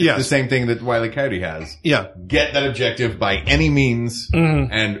objective. It's the same thing that Wile E. Coyote has. Yeah. Get that objective by any means.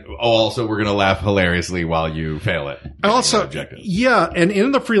 Mm-hmm. And also we're going to laugh hilariously while you fail it. Also, and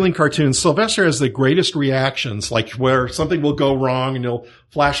in the Freeling cartoons, Sylvester has the greatest reactions, like where something will go wrong and he'll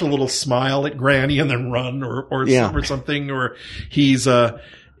flash a little smile at Granny and then run or something, or he's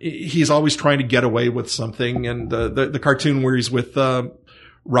always trying to get away with something. And the cartoon where he's with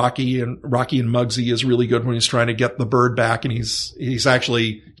Rocky and Muggsy is really good when he's trying to get the bird back, and he's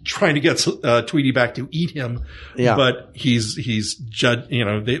actually trying to get Tweety back to eat him. Yeah. But he's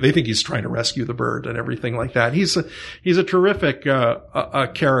they think he's trying to rescue the bird and everything like that. He's a terrific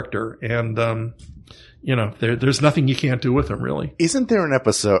character, and there's nothing you can't do with him, really. Isn't there an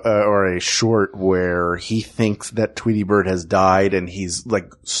episode or a short where he thinks that Tweety Bird has died and he's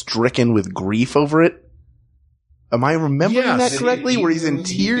like stricken with grief over it? Am I remembering that correctly? Where he's in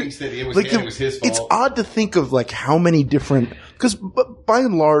tears? It was his fault. It's odd to think of like how many different, because by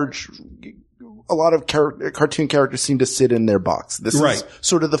and large, a lot of cartoon characters seem to sit in their box. This is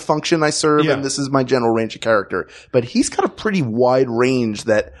sort of the function I serve, and this is my general range of character. But he's got a pretty wide range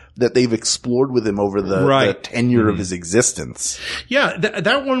that they've explored with him over the tenure of his existence. Yeah,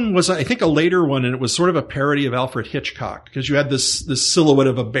 that one was, I think, a later one, and it was sort of a parody of Alfred Hitchcock, because you had this silhouette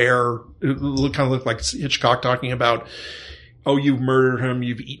of a bear. It kind of looked like Hitchcock talking about, oh, you've murdered him,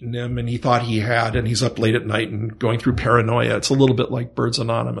 you've eaten him, and he thought he had, and he's up late at night and going through paranoia. It's a little bit like Birds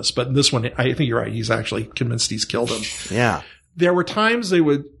Anonymous, but in this one, I think you're right. He's actually convinced he's killed him. Yeah. There were times they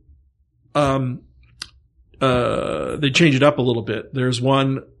would, they change it up a little bit. There's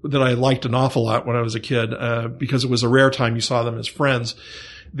one that I liked an awful lot when I was a kid, because it was a rare time you saw them as friends.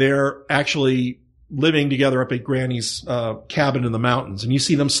 They're actually living together up at Granny's cabin in the mountains, and you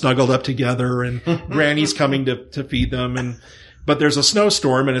see them snuggled up together, and Granny's coming to feed them, but there's a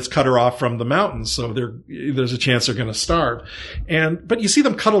snowstorm and it's cut her off from the mountains, so there's a chance they're going to starve. But you see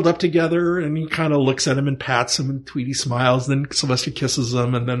them cuddled up together, and he kind of looks at him and pats him, and Tweety smiles, then Sylvester kisses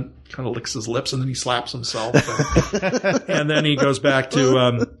him, and then kind of licks his lips, and then he slaps himself, and then he goes back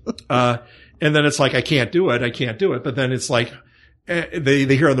to And then it's like, I can't do it. But then it's like, they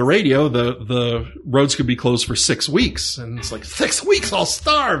hear on the radio, the roads could be closed for 6 weeks. And it's like, 6 weeks, I'll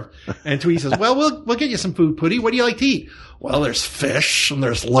starve. And Tweety says, well, we'll get you some food, Putty. What do you like to eat? Well, there's fish and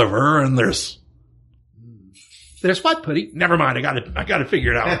there's liver and there's what, Putty? Never mind. I got to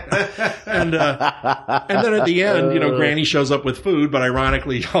figure it out. And then at the end, Granny shows up with food, but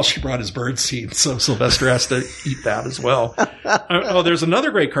ironically, all she brought is birdseed. So Sylvester has to eat that as well. There's another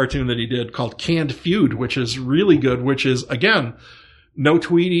great cartoon that he did called Canned Feud, which is really good, which is, again, no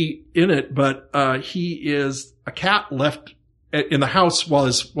Tweety in it, but, he is a cat left in the house while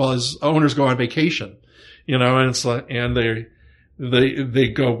his owners go on vacation, and it's like, and they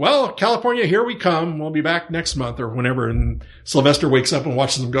go, well, California, here we come. We'll be back next month or whenever. And Sylvester wakes up and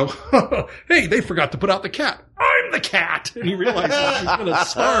watches them go, hey, they forgot to put out the cat. I'm the cat. And he realizes he's going to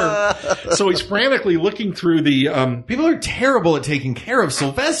starve. So he's frantically looking through the, people are terrible at taking care of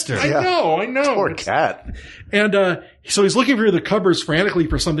Sylvester. I know. Poor cat. And, so he's looking through the cupboards frantically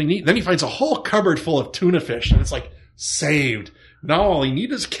for something to eat. Then he finds a whole cupboard full of tuna fish. And it's like, saved. Now all he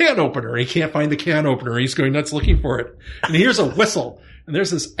needs is a can opener. He can't find the can opener. He's going nuts looking for it. And he hears a whistle. And there's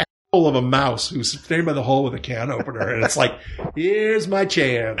this asshole of a mouse who's standing by the hole with a can opener. And it's like, here's my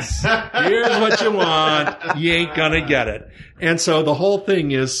chance. Here's what you want. You ain't gonna get it. And so the whole thing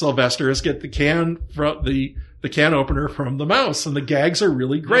is Sylvester is get the can from the can opener from the mouse. And the gags are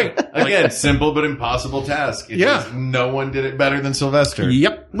really great. Again, simple but impossible task. No one did it better than Sylvester.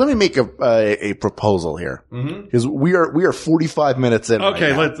 Yep. Let me make a proposal here. Because we are 45 minutes in.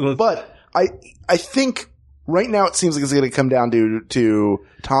 Okay. Right now. But I think right now it seems like it's going to come down to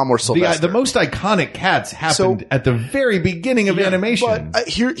Tom or Sylvester. The most iconic cats happened at the very beginning of animation. But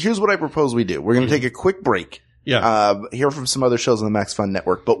here's what I propose we do. We're going to take a quick break. Yeah. Hear from some other shows on the Max Fun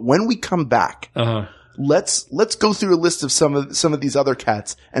Network. But when we come back, let's go through a list of some of these other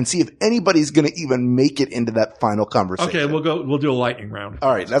cats and see if anybody's going to even make it into that final conversation. Okay, we'll do a lightning round.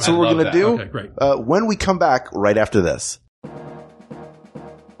 All right, that's what we're going to do. Okay, great. When we come back right after this.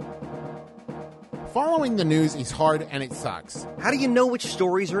 Following the news is hard and it sucks. How do you know which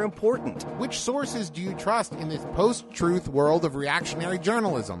stories are important? Which sources do you trust in this post-truth world of reactionary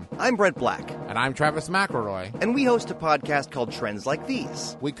journalism? I'm Brent Black. And I'm Travis McElroy. And we host a podcast called Trends Like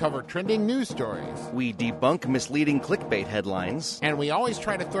These. We cover trending news stories. We debunk misleading clickbait headlines. And we always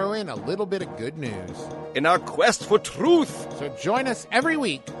try to throw in a little bit of good news. In our quest for truth. So join us every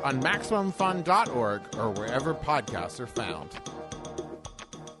week on MaximumFun.org or wherever podcasts are found.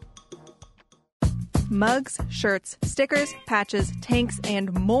 Mugs, shirts, stickers, patches, tanks,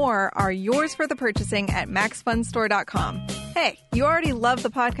 and more are yours for the purchasing at MaxFunStore.com. Hey, you already love the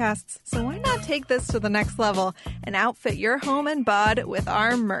podcasts, so why not take this to the next level and outfit your home and bod with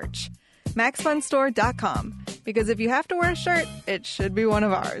our merch? MaxFunStore.com. Because if you have to wear a shirt, it should be one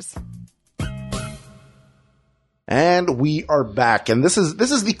of ours. And we are back. And this is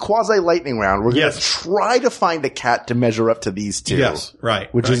the quasi lightning round. We're going to try to find a cat to measure up to these two. Yes,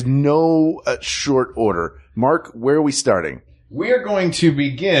 right. Which is no short order. Mark, where are we starting? We are going to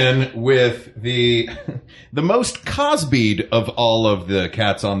begin with the most Cosby'd of all of the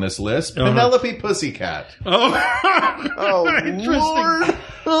cats on this list, Penelope Pussycat. Oh, interesting. Lord.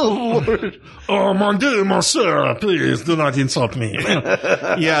 Oh, Lord. Oh, mon Dieu, monsieur, please do not insult me.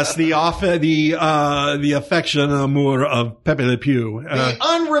 Yes, the affection, amour of Pepe Le Pew. The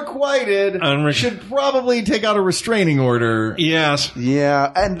unrequited should probably take out a restraining order. Yes.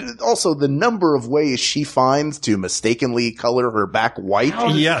 Yeah, and also the number of ways she finds to mistakenly color her back white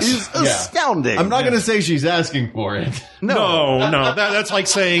is astounding. I'm not going to say she's asking for it. No. That's like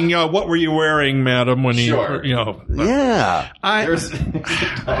saying, what were you wearing, madam, when Yeah. There's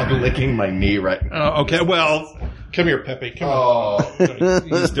a dog licking my knee right now. Okay, well, come here, Pepe. Come on.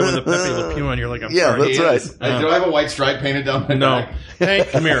 He's doing the Pepe Le Pew, and you're like, I'm sorry. That's right. Do I have a white stripe painted down my back? Hank,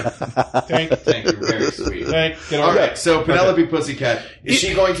 come here. Hank. Thank you. Very sweet. Hank, get over All right, so Penelope Pussycat. Is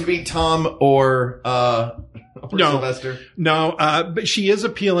she going to be Tom or Sylvester? No, but she is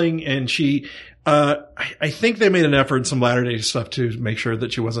appealing, and she... I think they made an effort in some latter-day stuff to make sure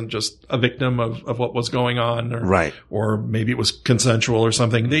that she wasn't just a victim of what was going on. Or maybe it was consensual or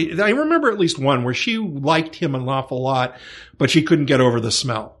something. I remember at least one where she liked him an awful lot, but she couldn't get over the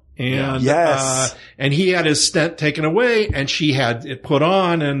smell. And, and he had his stent taken away and she had it put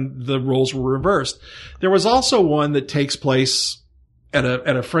on and the roles were reversed. There was also one that takes place at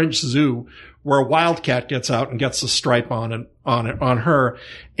a French zoo where a wildcat gets out and gets a stripe on her,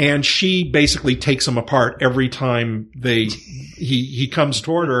 and she basically takes him apart every time he comes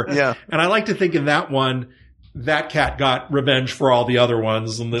toward her. Yeah. And I like to think in that one, that cat got revenge for all the other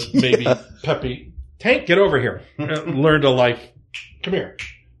ones, and this maybe Pepe, Tank, get over here, learned a life. Come here,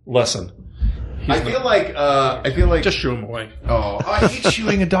 lesson. I feel like just shoo him away. Oh, I hate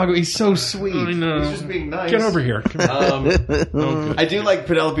shooing a dog. He's so sweet. I know. He's just being nice. Get over here. I do like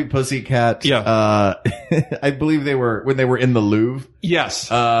Penelope Pussycat. Yeah. I believe when they were in the Louvre. Yes.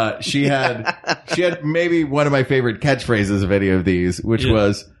 She had maybe one of my favorite catchphrases of any of these, which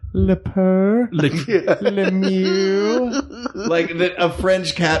was Le purr, le mew. Like a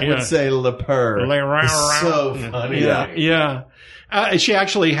French cat would say le purr. It's so funny. Yeah. She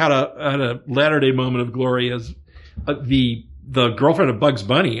actually had a latter-day moment of glory as the girlfriend of Bugs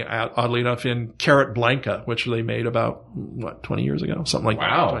Bunny, oddly enough, in Carrot Blanca, which they made about 20 years ago, something like that.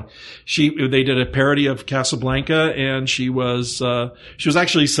 Wow. They did a parody of Casablanca, and she was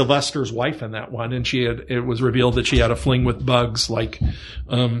actually Sylvester's wife in that one, and it was revealed that she had a fling with Bugs, like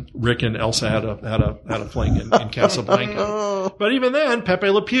Rick and Elsa had a fling in Casablanca. But even then, Pepe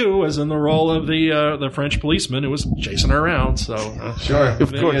Le Pew was in the role of the French policeman who was chasing her around. So sure,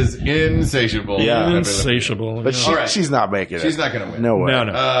 of course, he is insatiable. Yeah, insatiable. But she's not making it. She's not going to win. No way. No.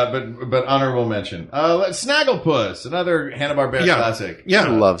 But honorable mention. Snagglepuss, another Hanna-Barbera classic. Yeah, I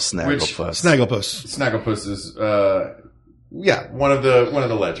love Snagglepuss. Snagglepuss is one of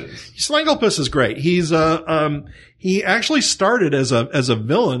the legends. Snagglepuss is great. He actually started as a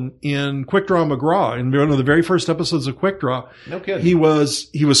villain in Quick Draw McGraw in one of the very first episodes of Quick Draw. No kidding. He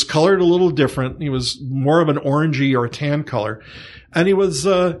was colored a little different. He was more of an orangey or a tan color. And he was,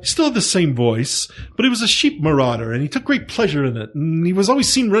 still had the same voice, but he was a sheep marauder and he took great pleasure in it. And he was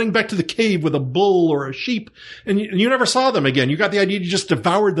always seen running back to the cave with a bull or a sheep. And you never saw them again. You got the idea you just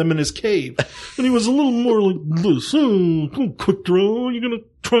devoured them in his cave. And he was a little more like this. Oh, Quick Draw, you're going to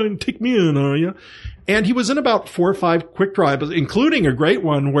try and take me in, are you? And he was in about 4 or 5 quick draws, including a great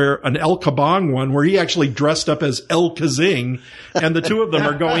one an El Kabong one where he actually dressed up as El Kazing, and the two of them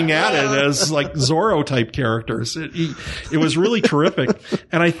are going at it as like Zorro type characters. It was really terrific.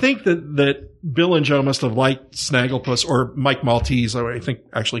 And I think that Bill and Joe must have liked Snagglepuss, or Mike Maltese, I think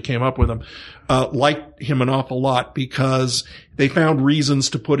actually came up with him, liked him an awful lot because they found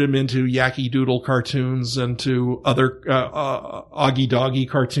reasons to put him into Yacky Doodle cartoons and to other Augie Doggy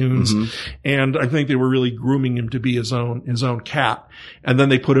cartoons. Mm-hmm. And I think they were really grooming him to be his own cat. And then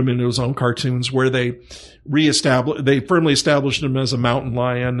they put him into his own cartoons where they firmly established him as a mountain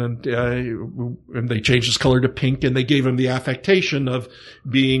lion, and they changed his color to pink, and they gave him the affectation of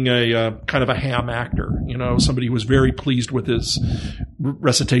being a kind of a ham actor, somebody who was very pleased with his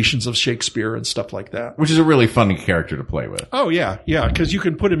recitations of Shakespeare and stuff like that. Which is a really funny character to play with. Oh yeah, because you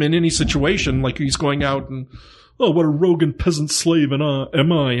can put him in any situation, like he's going out and, oh, what a rogue and peasant slave am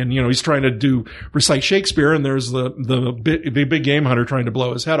I? And, he's trying to recite Shakespeare, and there's the big game hunter trying to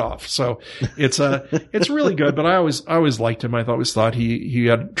blow his head off. So it's really good, but I always liked him. I always thought he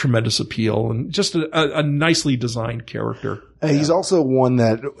had tremendous appeal and just a nicely designed character. He's also one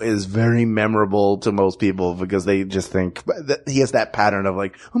that is very memorable to most people because they just think that he has that pattern of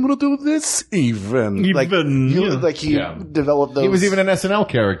like, I'm going to do this even. He developed those. He was even an SNL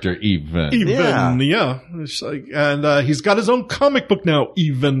character, even. Yeah. It's like, and he's got his own comic book now,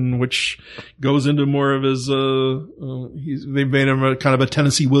 even, which goes into more of his, they made him a kind of a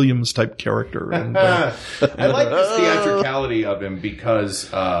Tennessee Williams type character. And, I like this theatricality of him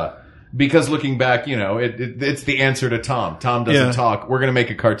because looking back, it's the answer to Tom. Tom doesn't talk. We're going to make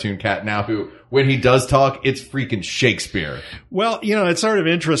a cartoon cat now who, when he does talk, it's freaking Shakespeare. Well, it's sort of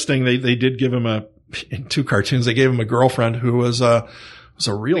interesting. They did give him in 2 cartoons, they gave him a girlfriend who was a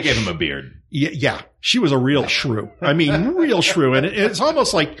real. They gave him a beard. Yeah. She was a real shrew. I mean, real shrew. And it's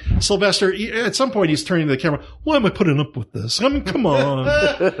almost like Sylvester, at some point he's turning to the camera. Why am I putting up with this? I mean, come on.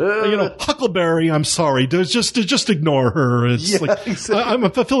 Huckleberry, I'm sorry. Just ignore her. It's exactly.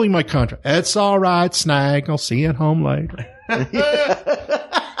 I'm fulfilling my contract. It's all right, Snag. I'll see you at home later.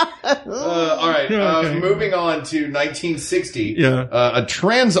 All right. Moving on to 1960. Yeah. A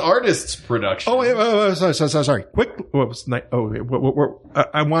trans artists production. Oh, wait, sorry. Quick.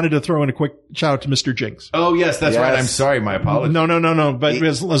 I wanted to throw in a quick shout out to Mr. Jinx. Oh, yes, that's right. I'm sorry. My apologies. No. But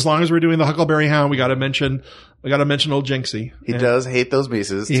as long as we're doing the Huckleberry Hound, we got to mention old Jinxie. He does hate those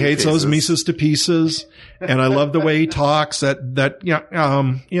Mises. He hates those Mises to pieces. And I love the way he talks, that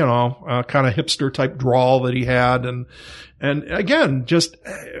kind of hipster type drawl that he had. And again,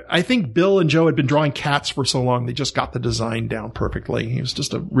 I think Bill and Joe had been drawing cats for so long, they just got the design down perfectly. He was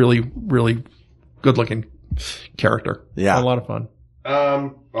just a really, really good looking character. Yeah. A lot of fun.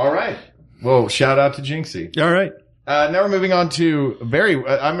 All right. Well, shout out to Jinxie. All right. Now we're moving on to I'm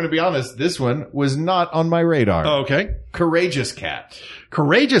going to be honest, this one was not on my radar. Oh, okay. Courageous Cat.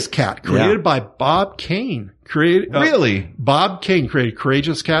 Courageous Cat, created by Bob Kane. Really? Bob Kane created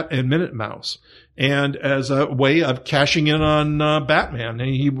Courageous Cat and Minute Mouse. And as a way of cashing in on Batman, and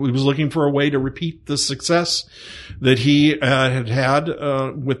he was looking for a way to repeat the success that he had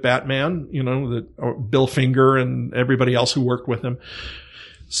with Batman, Bill Finger and everybody else who worked with him.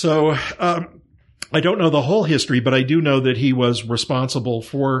 So I don't know the whole history, but I do know that he was responsible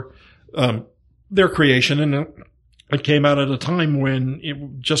for their creation, and it came out at a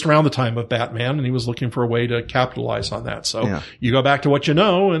time just around the time of Batman, and he was looking for a way to capitalize on that. So you go back to what you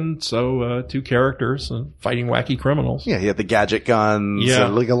know, and so two characters fighting wacky criminals. Yeah, he had the gadget guns. Yeah.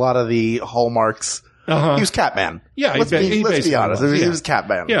 Like a lot of the hallmarks. He was Catman. Yeah, let's be honest. He was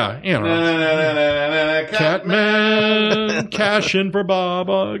Catman. Yeah, Catman, cash in for Bob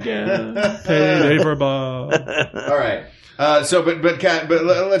again, payday for Bob. All right. But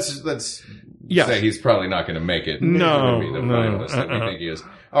let's say he's probably not going to make it. No, the finalist that we think he is.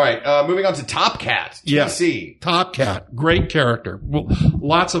 All right. Moving on to Top Cat. TC. Top Cat. Great character. Well,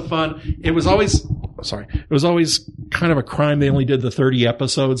 lots of fun. It was always kind of a crime they only did the 30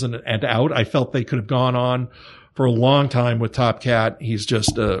 episodes and out. I felt they could have gone on for a long time with Top Cat. He's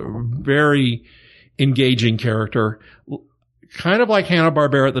just a very engaging character. Kind of like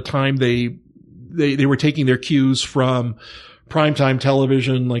Hanna-Barbera at the time, they were taking their cues from primetime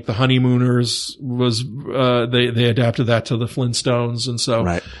television, like the Honeymooners was, they adapted that to the Flintstones. And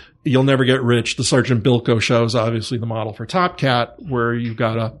so You'll Never Get Rich, the Sergeant Bilko show is obviously the model for Top Cat, where you've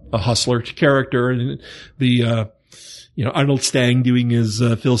got a hustler character and the, Arnold Stang doing his,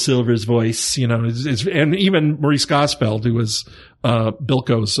 Phil Silver's voice, and even Maurice Gosfeld, who was,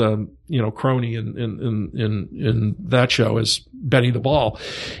 Bilko's, crony in that show, is Benny the Ball.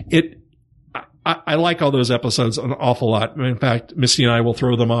 I like all those episodes an awful lot. In fact, Misty and I will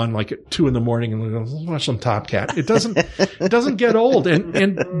throw them on like at 2 a.m. and we'll go, let's watch some Top Cat. It doesn't get old.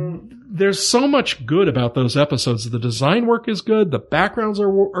 And there's so much good about those episodes. The design work is good. The backgrounds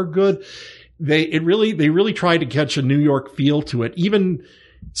are good. They really try to catch a New York feel to it. Even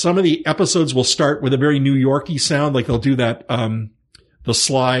some of the episodes will start with a very New Yorky sound. Like they'll do that, the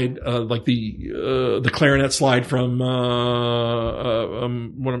slide, like the clarinet slide from,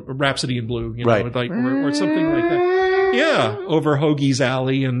 Rhapsody in Blue, or something like that. Yeah. Over Hoagie's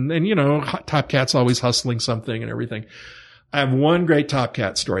Alley and Top Cat's always hustling something and everything. I have one great Top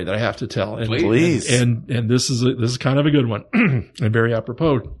Cat story that I have to tell. And, Please. And this is kind of a good one and very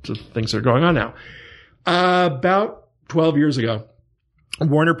apropos to things that are going on now. About 12 years ago,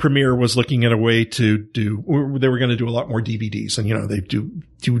 Warner Premiere was looking at a way they were going to do a lot more DVDs, and they do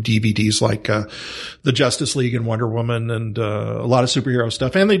DVDs like the Justice League and Wonder Woman and a lot of superhero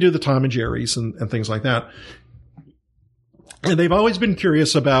stuff, and they do the Tom and Jerry's and things like that. And they've always been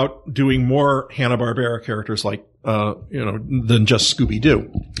curious about doing more Hanna-Barbera characters like than just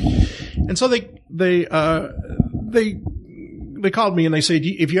Scooby-Doo. And so they called me and they said,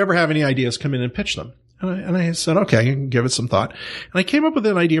 if you ever have any ideas, come in and pitch them. And I said, okay, give it some thought. And I came up with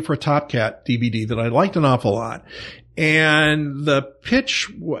an idea for a Top Cat DVD that I liked an awful lot. And the pitch,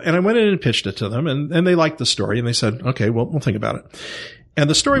 and I went in and pitched it to them, and they liked the story, and they said, okay, well, we'll think about it. And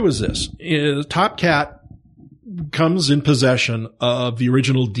the story was this. Top Cat comes in possession of the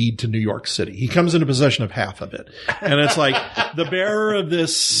original deed to New York City. He comes into possession of half of it. And it's like the bearer of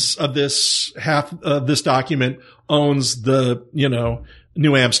this half of this document owns the,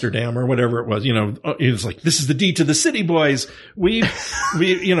 New Amsterdam or whatever it was, it's like, this is the deed to the city, boys.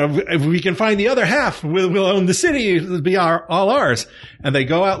 If we can find the other half, we'll own the city. It'll be all ours. And they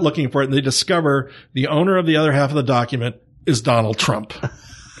go out looking for it and they discover the owner of the other half of the document is Donald Trump.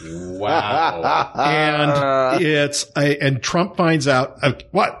 Wow. And Trump finds out,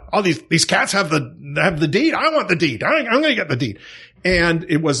 what? All these cats have the deed. I want the deed. I'm going to get the deed. And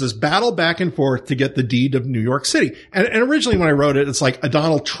it was this battle back and forth to get the deed of New York City. And originally when I wrote it, it's like a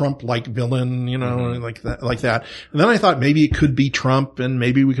Donald Trump-like villain, like that. And then I thought maybe it could be Trump and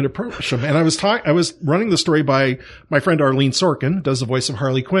maybe we could approach him. And I was running the story by my friend Arlene Sorkin, who does the voice of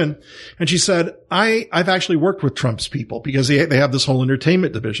Harley Quinn. And she said, I've actually worked with Trump's people because they have this whole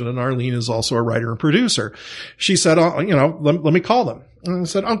entertainment division. And Arlene is also a writer and producer. She said, let me call them. And I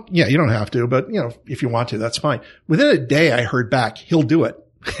said, oh, yeah, you don't have to, but if you want to, that's fine. Within a day, I heard back, he'll do it.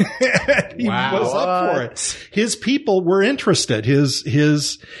 He was up for it. His people were interested. His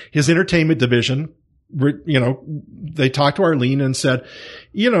entertainment division, they talked to Arlene and said,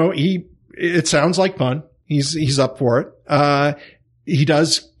 it sounds like fun. He's up for it. He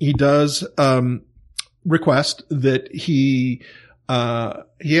does request that he,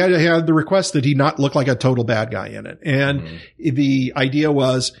 he had the request that he not look like a total bad guy in it. And the idea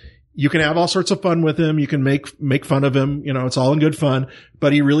was, you can have all sorts of fun with him. You can make fun of him. You know, it's all in good fun.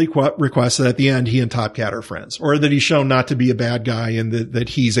 But he really requests that at the end, he and Top Cat are friends, or that he's shown not to be a bad guy, and that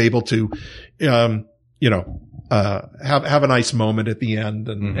he's able to, have a nice moment at the end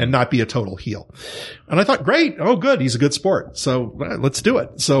and not be a total heel. And I thought, great. Oh, good. He's a good sport. So let's do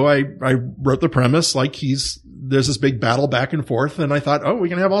it. So I wrote the premise like there's this big battle back and forth. And I thought, oh, we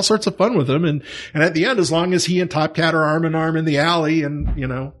can have all sorts of fun with him. And at the end, as long as he and Top Cat are arm in arm in the alley and,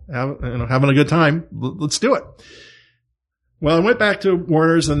 having a good time, let's do it. Well, I went back to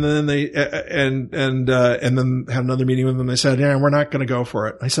Warner's, and then they, and then had another meeting with them. They said, yeah, we're not going to go for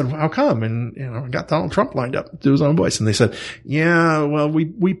it. I said, well, how come? And, I got Donald Trump lined up to do his own voice. And they said, yeah, well,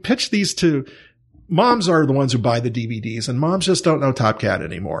 we pitched these to, moms are the ones who buy the DVDs, and moms just don't know Top Cat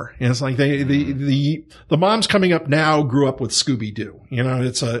anymore. And it's like the moms coming up now grew up with Scooby-Doo.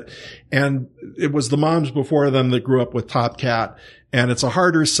 And it was the moms before them that grew up with Top Cat. And it's a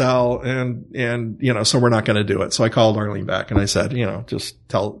harder sell, and so we're not going to do it. So I called Arlene back and I said, just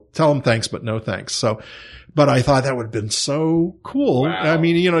tell them thanks, but no thanks. So, but I thought that would have been so cool. Wow. I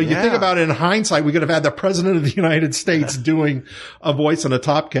mean, you think about it in hindsight, we could have had the president of the United States doing a voice in a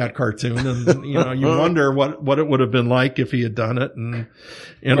Top Cat cartoon. And, you wonder what it would have been like if he had done it. And,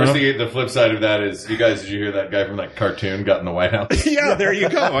 of course, the flip side of that is, did you hear that guy from that cartoon got in the White House? Yeah, there you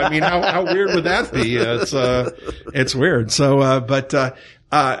go. I mean, how weird would that be? It's weird. So, I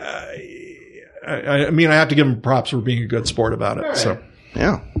have to give him props for being a good sport about it. Right. So,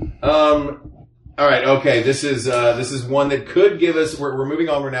 yeah. All right. Okay. This is one that could give us, we're moving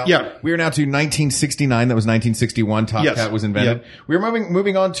on. We are now to 1969. That was 1961. Top Cat was invented. Yep. We're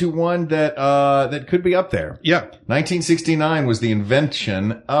moving on to one that could be up there. Yeah. 1969 was the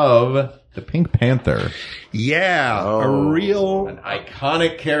invention of the Pink Panther. Yeah. An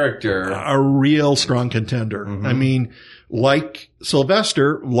iconic character. A real strong contender. Mm-hmm. I mean, like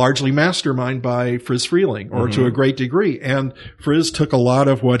Sylvester, largely masterminded by Friz Freleng, or to a great degree. And Friz took a lot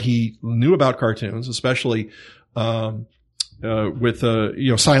of what he knew about cartoons, especially with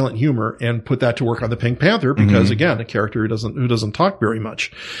silent humor, and put that to work on the Pink Panther, because again, a character who doesn't talk very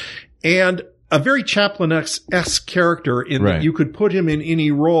much. And a very Chaplin-esque character in that you could put him in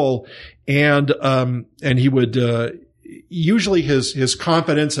any role, and he would usually his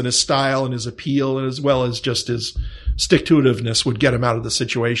confidence and his style and his appeal, as well as just his stick-to-itiveness, would get him out of the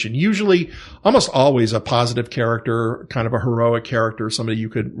situation. Usually, almost always a positive character, kind of a heroic character, somebody you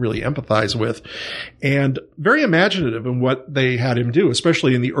could really empathize with, and very imaginative in what they had him do,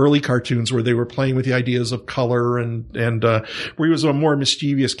 especially in the early cartoons where they were playing with the ideas of color and where he was a more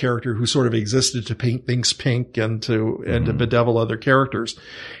mischievous character who sort of existed to paint things pink and to bedevil other characters.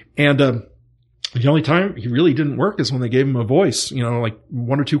 And the only time he really didn't work is when they gave him a voice, like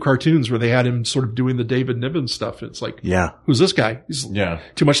one or two cartoons where they had him sort of doing the David Niven stuff. It's like, who's this guy? He's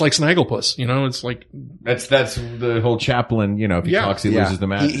too much like Snagglepuss, it's like. That's the whole Chaplin, if he talks, he loses the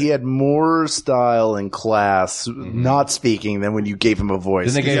match. He had more style and class not speaking than when you gave him a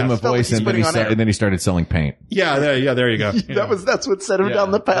voice. Then they gave him a voice, and then he started selling paint. Yeah, there you go. That's what set him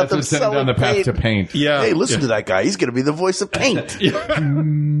down the path of selling paint. To paint. Yeah. Hey, listen to that guy. He's going to be the voice of paint.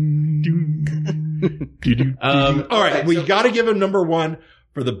 All right, we got to give him number one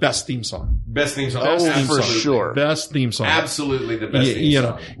for the best theme song. Best theme song. For sure. Best theme song. Absolutely the best theme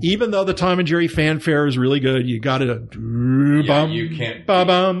song. Even though the Tom and Jerry fanfare is really good, you got to you can't.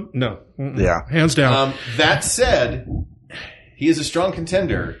 No. Yeah. Hands down. That said, he is a strong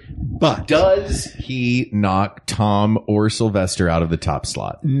contender. But does he knock Tom or Sylvester out of the top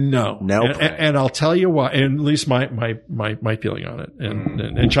slot? No. Nope. And I'll tell you why, and at least my feeling on it,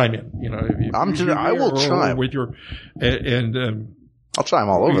 and chime in, I will chime with your, I'll chime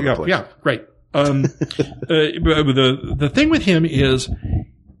all over the place. Yeah, great. The thing with him is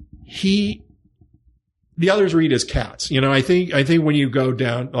the others read as cats. I think when you go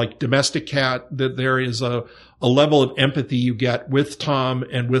down like domestic cat, that there is a level of empathy you get with Tom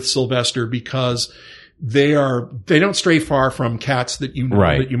and with Sylvester, because they don't stray far from cats that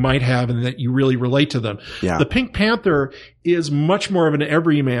that you might have and that you really relate to them. Yeah. The Pink Panther is much more of an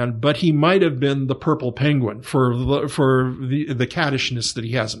everyman, but he might have been the purple penguin for the cattishness that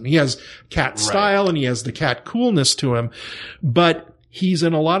he has. He has cat style and he has the cat coolness to him, but he's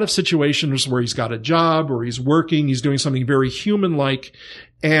in a lot of situations where he's got a job or he's working, he's doing something very human-like,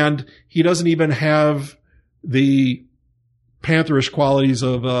 and he doesn't even have the pantherish qualities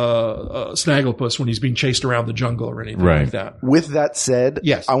of Snagglepuss when he's being chased around the jungle or anything like that. With that said,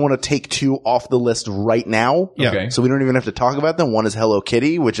 yes, I want to take 2 off the list right now. Yeah. Okay. So we don't even have to talk about them. One is Hello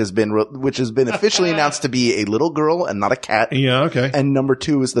Kitty, which has been officially announced to be a little girl and not a cat. Yeah, okay. And number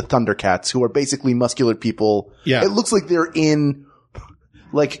 2 is the Thundercats, who are basically muscular people. Yeah. It looks like they're in,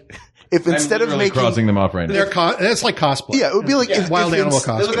 like, if instead of making crossing them off right now, it's like cosplay. Yeah, it would be like if wild animal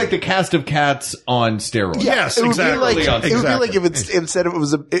cosplay. They look like the cast of Cats on steroids. Yes, it would exactly. Be like, it would be like if it's instead of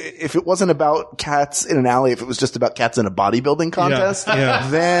if it wasn't about cats in an alley, if it was just about cats in a bodybuilding contest,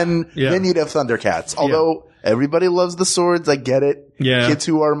 then you'd have Thundercats. Although everybody loves the swords, I get it. Yeah, kids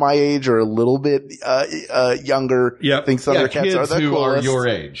who are my age or a little bit younger think Thundercats are the who coolest. Are your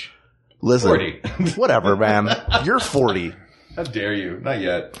age. Listen, 40. Whatever, man. You're 40. How dare you? Not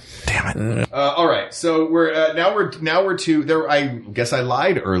yet. Damn it. All right. So we're to there. I guess I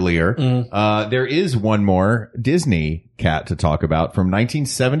lied earlier. There is one more Disney cat to talk about from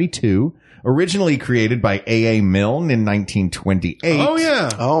 1972, originally created by A.A. Milne in 1928. Oh yeah.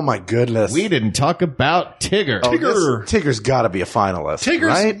 Oh my goodness. We didn't talk about Tigger. Tigger's got to be a finalist. Tigger's,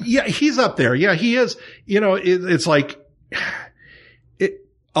 right? Yeah, he's up there. Yeah, he is. You know, it's like.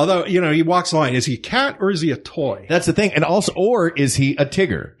 Although, you know, he walks the line. Is he a cat or is he a toy? That's the thing. And also, or is he a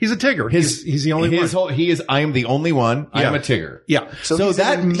Tigger? He's a Tigger. He's the only one. He is, I am the only one. I am a Tigger. Yeah. So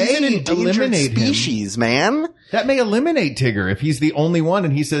that may eliminate species, man. That may eliminate Tigger if he's the only one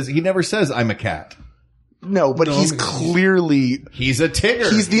and he never says I'm a cat. No, but he's clearly he's a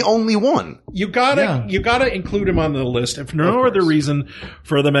Tigger. He's the only one. You gotta include him on the list, if no other reason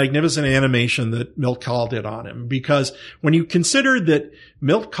for the magnificent animation that Milt Kahl did on him. Because when you consider that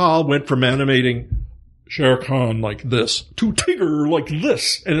Milt Kahl went from animating Shere Khan like this to Tigger like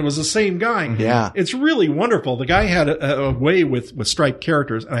this, and it was the same guy. Yeah, it's really wonderful. The guy had a way with striped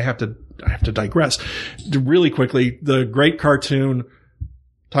characters, and I have to digress really quickly. The great cartoon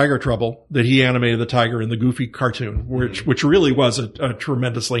Tiger Trouble that he animated the tiger in the Goofy cartoon, which really was a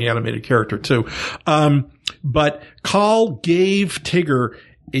tremendously animated character too. But Kahl gave Tigger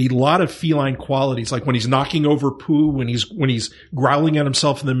a lot of feline qualities, like when he's knocking over poo, when he's growling at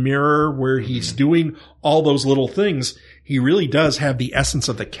himself in the mirror, where he's doing all those little things. He really does have the essence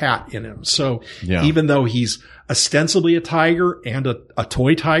of the cat in him. So even though he's ostensibly a tiger and a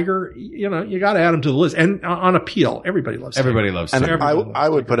toy tiger, you know, you got to add him to the list. And on appeal, everybody loves Tigger. Everybody loves and Tigger. I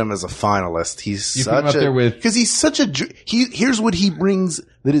would put him as a finalist. He's you such a, because he's such a, here's what he brings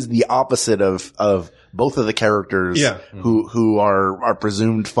that is the opposite of both of the characters who are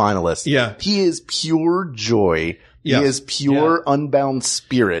presumed finalists. Yeah. He is pure joy. He is pure unbound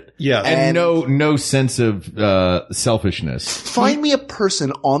spirit. Yeah. And no sense of selfishness. Find me a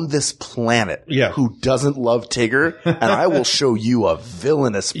person on this planet who doesn't love Tigger, and I will show you a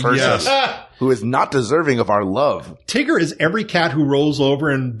villainous person who is not deserving of our love. Tigger is every cat who rolls over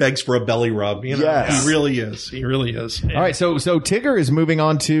and begs for a belly rub. You know? Yes. He really is. He really is. All right. So Tigger is moving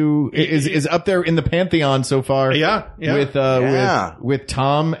on to, is up there in the pantheon so far. Yeah. With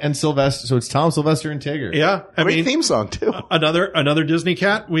Tom and Sylvester. So it's Tom, Sylvester, and Tigger. Yeah. Great theme song too. Another Disney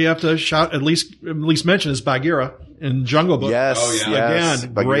cat we have to shout, at least mention, is Bagheera in Jungle Book. Yes. Oh, yeah.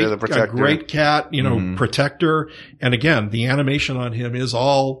 Again, Bagheera the Protector. A great cat, you know, protector. And again, the animation on him is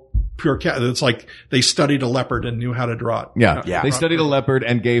all pure cat. It's like they studied a leopard and knew how to draw it. Yeah. They studied a leopard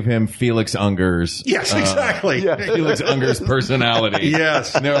and gave him Felix Unger's. Yes, exactly. Felix Unger's personality.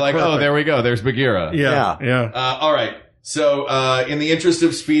 Yes. And they were like, oh, there we go. There's Bagheera. Yeah. All right. So, in the interest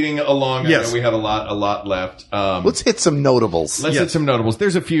of speeding along, I know we have a lot left. Let's hit some notables. Let's hit some notables.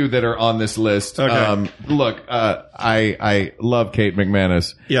 There's a few that are on this list. Okay. Look, I love Kate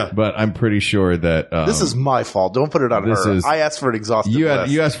McManus. Yeah. But I'm pretty sure that, this is my fault. Don't put it on her. I asked for an exhaustive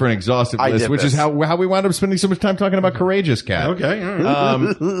list. You asked for an exhaustive list, which is how we wound up spending so much time talking about Courageous Cat. Okay. All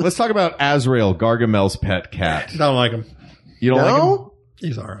right. Let's talk about Azrael, Gargamel's pet cat. Don't like him. You don't like him?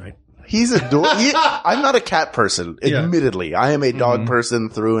 He's all right. He's adorable. I'm not a cat person, admittedly. I am a dog person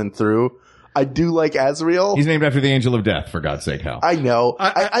through and through. I do like Azrael. He's named after the Angel of Death, for God's sake, Hal. I know.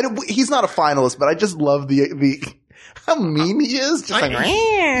 He's not a finalist, but I just love the how mean he is. Just like,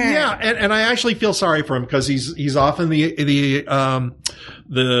 and I actually feel sorry for him because he's often the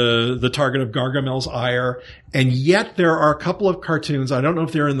target of Gargamel's ire, and yet there are a couple of cartoons. I don't know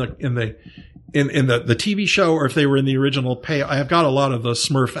if they're in the TV show or if they were in the original pay. I've got a lot of the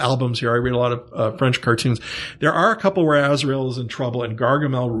Smurf albums here. I read a lot of French cartoons. There are a couple where Azrael is in trouble and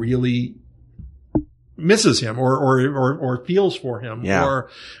Gargamel really misses him or feels for him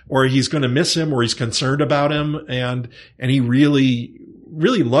or he's going to miss him or he's concerned about him and he really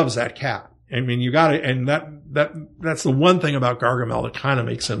loves that cat. I mean, you got to, and that's the one thing about Gargamel that kind of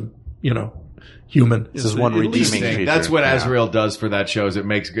makes him, you know, human. This is one redeeming feature. That's what Azrael does for that show. Is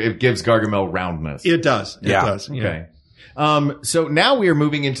it gives Gargamel roundness. It does. It does. Okay. So now we are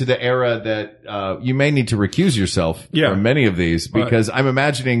moving into the era that you may need to recuse yourself from many of these, because I'm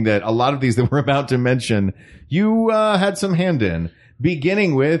imagining that a lot of these that we're about to mention, you had some hand in,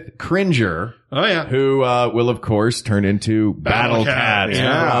 beginning with Cringer. Oh, yeah. Who will, of course, turn into Battle Cat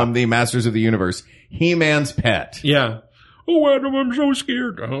from the Masters of the Universe. He-Man's pet. Yeah. Oh, Adam, I'm so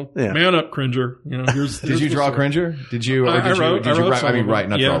scared. Oh, man up, Cringer. You know, did you draw Cringer? Did you? Or did you write? I mean,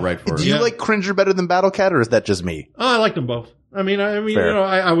 draw for it. Do you like Cringer better than Battle Cat, or is that just me? Oh, I liked them both. I mean, Fair. you know,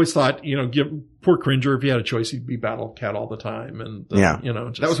 I always thought, you know, give poor Cringer, if he had a choice, he'd be Battle Cat all the time. And, you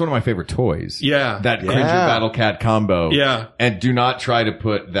know, that was one of my favorite toys. Yeah. That Cringer Battle Cat combo. Yeah. And do not try to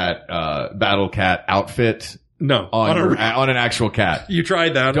put that, Battle Cat outfit. No. On an actual cat. You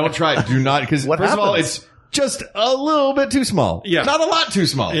tried that. Don't try it. Do not, because first of all, it's just a little bit too small. Yeah. Not a lot too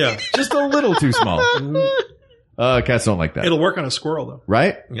small. Yeah. Just a little too small. Cats don't like that. It'll work on a squirrel, though.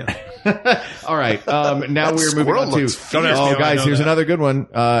 Right? Yeah. All right. Now we're moving on to. Guys, here's another good one.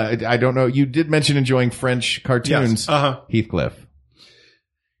 I don't know. You did mention enjoying French cartoons. Yes. Heathcliff.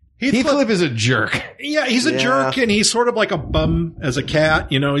 Heathcliff is a jerk. Yeah, he's a jerk, and he's sort of like a bum as a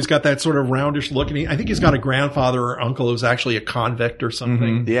cat. You know, he's got that sort of roundish look, and I think he's got a grandfather or uncle who's actually a convict or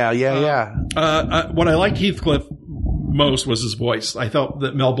something. Mm-hmm. What I liked Heathcliff most was his voice. I felt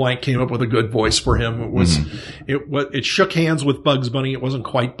that Mel Blanc came up with a good voice for him. It was, it shook hands with Bugs Bunny. It wasn't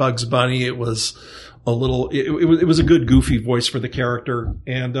quite Bugs Bunny. It was a little, it was a good goofy voice for the character.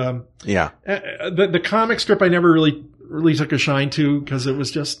 And, the comic strip I never really took a shine to, because it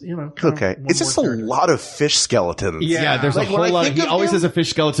was just, you know, it's just a lot of fish skeletons. Yeah, there's a whole lot. He always has a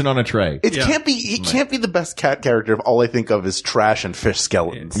fish skeleton on a tray. It can't be. He can't be the best cat character if all I think of is trash and fish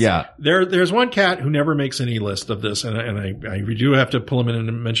skeletons. Yeah, there's one cat who never makes any list of this, and I do have to pull him in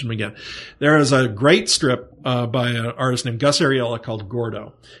and mention him again. There is a great strip by an artist named Gus Ariella called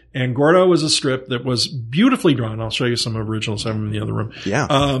Gordo, and Gordo was a strip that was beautifully drawn. I'll show you some originals. I'm in the other room.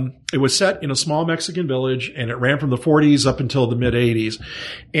 Yeah. It was set in a small Mexican village, and it ran from the 40s up until the mid 80s.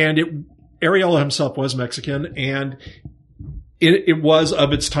 And Ariella himself was Mexican, and it was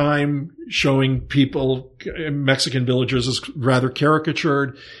of its time, showing people, Mexican villagers, as rather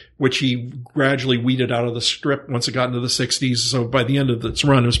caricatured, which he gradually weeded out of the strip once it got into the 60s. So by the end of its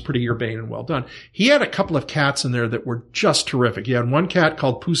run, it was pretty urbane and well done. He had a couple of cats in there that were just terrific. He had one cat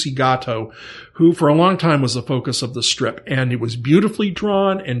called Pussy Gato, who for a long time was the focus of the strip. And it was beautifully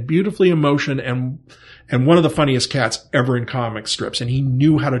drawn and beautifully emotion, and one of the funniest cats ever in comic strips. And he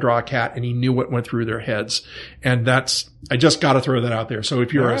knew how to draw a cat, and he knew what went through their heads. And I just got to throw that out there. So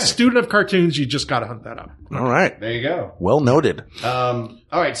if you're a student of cartoons, you just got to hunt that up. All right. There you go. Well noted. All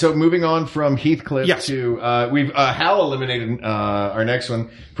right. So moving on from Heathcliff to, Hal eliminated, our next one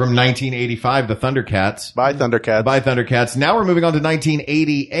from 1985, the Thundercats. By Thundercats. Now we're moving on to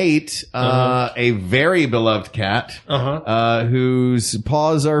 1988, a very beloved cat, whose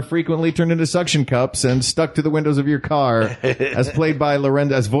paws are frequently turned into suction cups and stuck to the windows of your car, as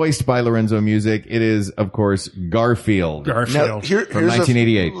voiced by Lorenzo Music. It is, of course, Garfield. Now, from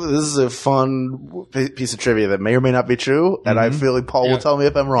 1988. This is a fun piece of trivia that may or may not be true, and I feel like Paul will tell me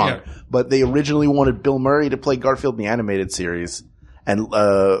if I'm wrong. Yeah. But they originally wanted Bill Murray to play Garfield in the animated series, and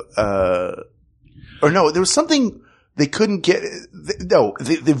there was something they couldn't get.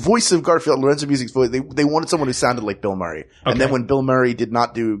 The voice of Garfield, Lorenzo Music's voice, they wanted someone who sounded like Bill Murray. And then when Bill Murray did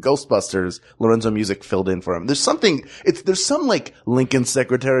not do Ghostbusters, Lorenzo Music filled in for him. There's some like Lincoln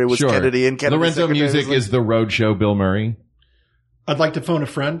secretary was Kennedy, and Kennedy Lorenzo Music is the roadshow Bill Murray. I'd like to phone a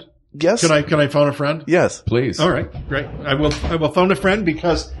friend. Yes. Can I phone a friend? Yes. Please. All right. Great. I will phone a friend,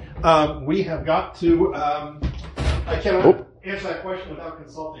 because we have got to I cannot answer that question without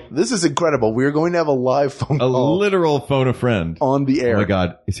consulting. This is incredible. We're going to have a live phone call. A literal phone a friend. On the air. Oh my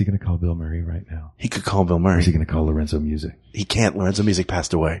God. Is he going to call Bill Murray right now? He could call Bill Murray. Or is he going to call Lorenzo Music? He can't. Lorenzo Music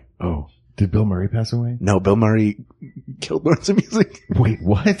passed away. Oh. Did Bill Murray pass away? No, Bill Murray killed Lorenzo Music. Wait,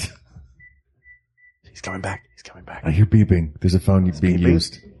 what? He's coming back. I hear beeping. There's a phone being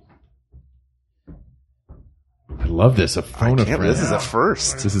used. I love this. A phone a friend. This is a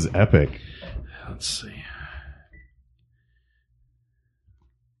first. This is epic. Let's see.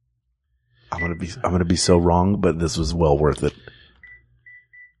 I'm gonna be so wrong, but this was well worth it.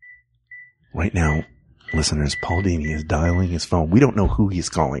 Right now, listeners, Paul Dini is dialing his phone. We don't know who he's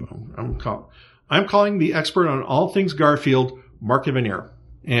calling. I'm calling the expert on all things Garfield, Mark Evanier,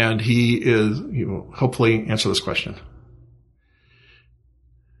 and he will hopefully answer this question.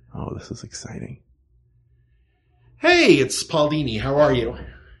 Oh, this is exciting. Hey, it's Paul Dini. How are you?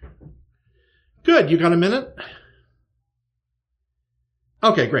 Good. You got a minute?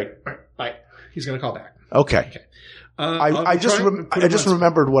 Okay, great. All right, bye. He's going to call back. Okay. I just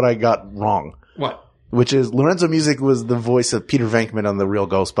remembered what I got wrong. What? Which is Lorenzo Music was the voice of Peter Venkman on the Real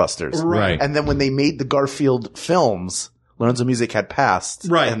Ghostbusters. Right. And then when they made the Garfield films, Lorenzo Music had passed.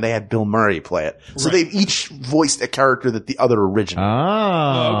 Right. And they had Bill Murray play it. So they each voiced a character that the other originated.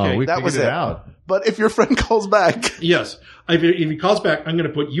 Oh, okay. we That was figured it. out. But if your friend calls back, Yes. If he calls back, I'm going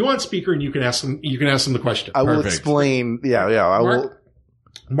to put you on speaker and you can ask him the question. I will Perfect. explain. Yeah, I will.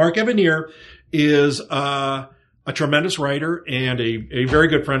 Mark Evanier is a tremendous writer and a very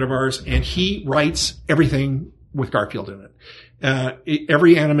good friend of ours, and he writes everything with Garfield in it.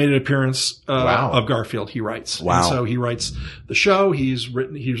 Every animated appearance of Garfield, he writes. Wow. And so he writes the show. He's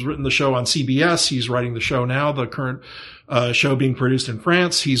written the show on CBS. He's writing the show now, the current show being produced in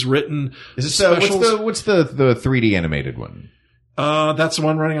France. He's written specials. What's the 3D animated one? That's the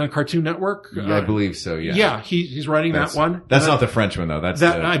one running on Cartoon Network. Yeah, I believe so. Yeah. Yeah, he's writing that one. That's not the French one though.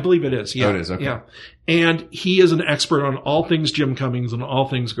 I believe it is. Yeah. Oh, it is. Okay. Yeah. And he is an expert on all things Jim Cummings and all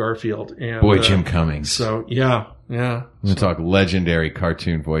things Garfield. And Boy, Jim Cummings. So yeah. We're going to talk legendary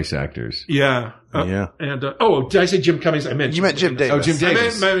cartoon voice actors. Yeah. Yeah. And did I say Jim Cummings? I meant You meant Jim Davis. Oh, Jim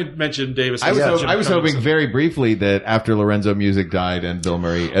Davis. I meant Jim Davis. I was Jim hoping Cummings. very briefly that after Lorenzo Music died and Bill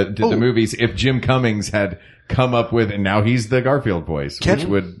Murray did the movies, if Jim Cummings had come up with, and now he's the Garfield voice, which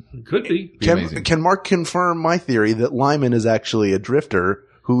would Could be. amazing. Can Mark confirm my theory that Lyman is actually a drifter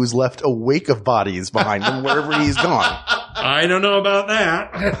who's left a wake of bodies behind him wherever he's gone? I don't know about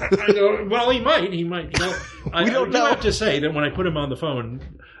that. Well, he might. You know, I don't know. I have to say that when I put him on the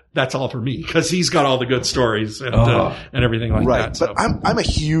phone, that's all for me because he's got all the good stories and everything like that. So. But I'm a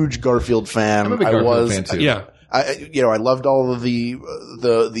huge Garfield fan. I'm a big Garfield fan too. Yeah. I loved all of the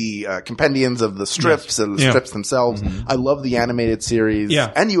compendiums of the strips and the strips themselves. Mm-hmm. I love the animated series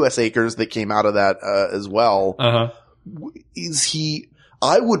and U.S. Acres that came out of that as well.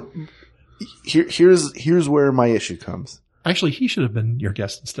 Here's where my issue comes. Actually, he should have been your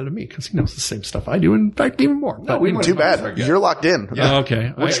guest instead of me because he knows the same stuff I do. In fact, even more. No, we Too bad. You're locked in. Yeah,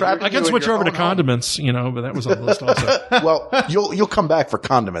 okay. trapped I can you in switch your over to own condiments, but that was on the list also. Well, you'll come back for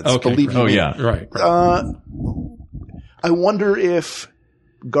condiments. Okay, Believe great. me. Oh yeah. Right. I wonder if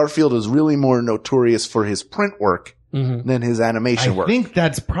Garfield is really more notorious for his print work than his animation work. I think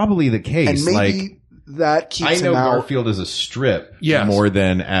that's probably the case. And maybe that keeps I know him out. Garfield as a strip Yes. more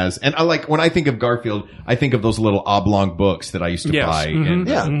than as, and I like when I think of Garfield, I think of those little oblong books that I used to buy in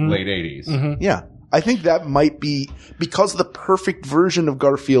the late 80s. Yeah. I think that might be because the perfect version of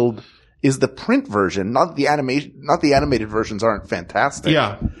Garfield is the print version, not the animated versions aren't fantastic.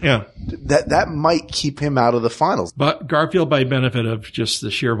 Yeah. That might keep him out of the finals. But Garfield, by benefit of just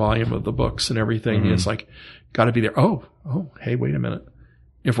the sheer volume of the books and everything, it's like, got to be there. Oh, hey, wait a minute.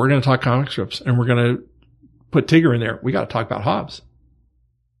 If we're going to talk comic strips and we're going to put Tigger in there, we got to talk about Hobbs.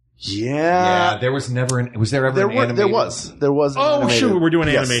 Yeah. There was never was there ever an animated? There was. An Oh, animated. sure. We're doing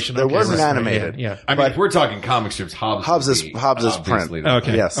Yes, animation. there Okay, was an right. animated. Yeah. I mean, if we're talking comic strips, Hobbs is is obviously print. the-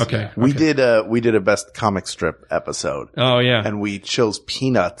 Okay. Yes. Okay. We did a best comic strip episode. Oh, yeah. And we chose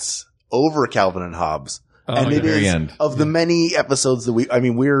Peanuts over Calvin and Hobbes. And at the it very is end. of the many episodes that we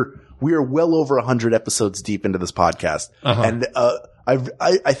are well over 100 episodes deep into this podcast. And,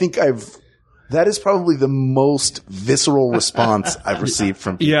 I think that is probably the most visceral response I've received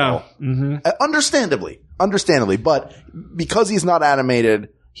from people. Yeah. Mm-hmm. Understandably. But because he's not animated,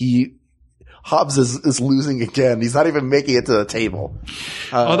 Hobbs is losing again. He's not even making it to the table.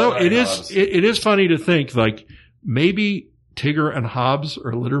 Although it is funny to think like maybe Tigger and Hobbs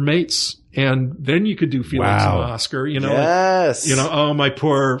are litter mates. And then you could do Felix and Oscar, Yes. Oh, my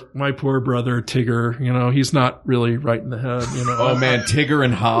poor brother Tigger, he's not really right in the head, Oh man, Tigger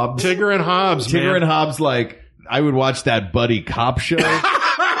and Hobbs. Tigger and Hobbs, Tigger and Hobbs, like, I would watch that buddy cop show.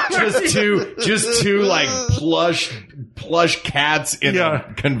 just two like plush cats in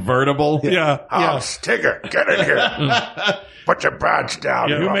a convertible. Yeah. Hobbs, Tigger, get in here. Put your badge down.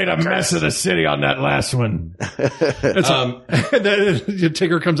 You made a mess of the city on that last one. And then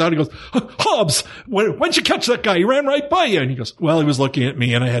Tigger comes out and he goes, Hobbs, when'd you catch that guy? He ran right by you. And he goes, well, he was looking at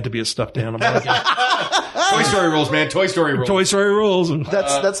me and I had to be a stuffed animal. Toy Story rules, man. Toy Story rules. Toy Story rules.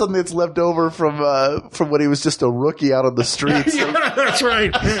 That's something that's left over from when he was just a rookie out on the streets. Yeah, that's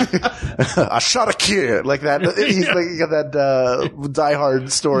right. I shot a kid like that. He's like got that Die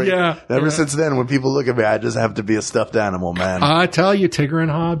Hard story. Yeah. Ever since then, when people look at me, I just have to be a stuffed animal, man. I tell you, Tigger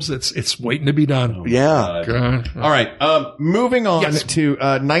and Hobbs, it's waiting to be done. Yeah. God. All right. Moving on to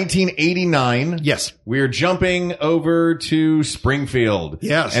 1989. Yes. We're jumping over to Springfield.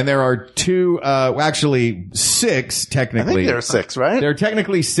 Yes. And there are two, actually 6 technically. I think there are 6, right? There are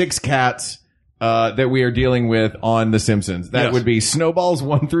technically 6 cats. that we are dealing with on The Simpsons. That would be Snowballs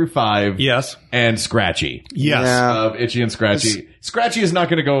 1 through 5. Yes. And Scratchy. Yes. Of Itchy and Scratchy. Scratchy is not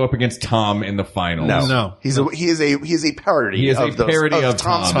going to go up against Tom in the finals. No. He is a parody. He is a parody of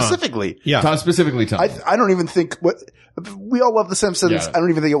Tom specifically. Yeah. Tom specifically. Tom. I don't even think we all love The Simpsons. Yeah. I don't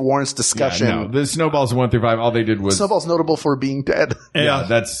even think it warrants discussion. Yeah, no. The Snowballs 1 through 5, all they did was Snowball's notable for being dead. Yeah,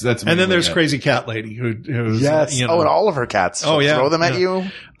 that's. And then there's Crazy Cat Lady who's yes. You know, and all of her cats. Oh yeah. Throw them at you.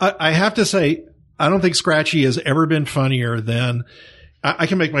 I have to say, I don't think Scratchy has ever been funnier than. I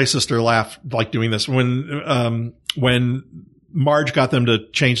can make my sister laugh like doing this when Marge got them to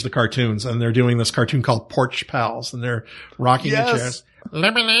change the cartoons, and they're doing this cartoon called Porch Pals, and they're rocking in chairs.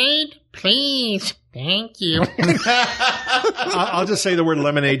 Lemonade, please. Thank you. I'll just say the word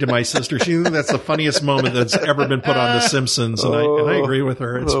lemonade to my sister. She thinks that's the funniest moment that's ever been put on The Simpsons, and I agree with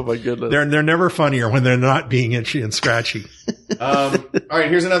her. Oh my goodness. They're never funnier when they're not being itchy and scratchy. All right,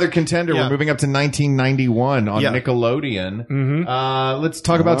 here's another contender. Yeah. We're moving up to 1991 on Nickelodeon. Mm-hmm. Let's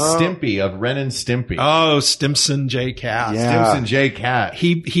talk about Stimpy of Ren and Stimpy. Oh, Stimson J. Cat. Yeah. Stimson J. Cat.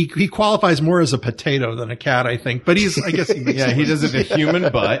 He qualifies more as a potato than a cat, I think. But I guess he makes Yeah, he does it a human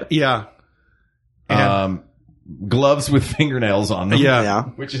butt. Yeah. Gloves with fingernails on them. Yeah.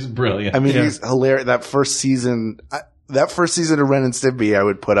 Which is brilliant. I mean, he's hilarious. That first season of Ren and Stimpy, I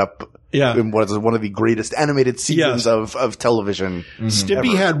would put up in what is one of the greatest animated seasons of television.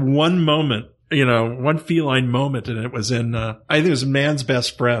 Stimpy had one moment, one feline moment, and it was in, I think it was Man's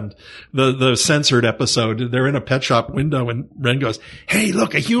Best Friend, the censored episode. They're in a pet shop window and Ren goes, "Hey,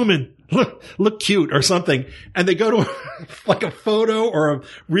 look, a human. Look cute," or something. And they go to like a photo or a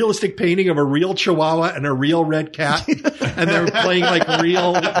realistic painting of a real Chihuahua and a real red cat. And they're playing like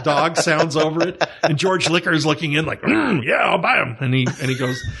real dog sounds over it. And George Licker's looking in like, "Yeah, I'll buy them." And he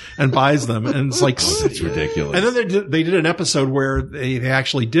goes and buys them. And it's like, it's ridiculous. And then they did an episode where they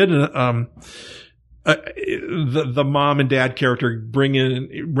actually did the mom and dad character bring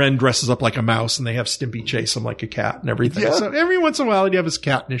in, Ren dresses up like a mouse and they have Stimpy chase him like a cat and everything. Yeah. So every once in a while he'd have his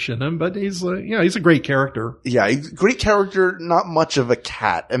catnish in him, but he's a great character. Yeah, great character, not much of a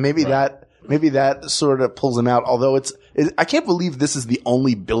cat. And maybe that sort of pulls him out. Although I can't believe this is the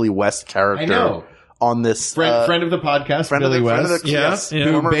only Billy West character. I know. On this friend of the podcast, Billy West,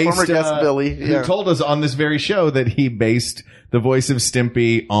 former guest Billy, who told us on this very show that he based the voice of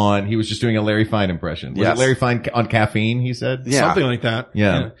Stimpy on. He was just doing a Larry Fine impression. Was it Larry Fine on caffeine? He said something like that.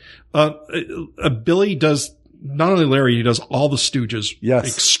 Yeah. Billy does not only Larry, he does all the Stooges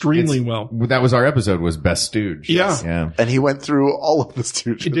extremely well. That was our episode. Was Best Stooge? Yeah. And he went through all of the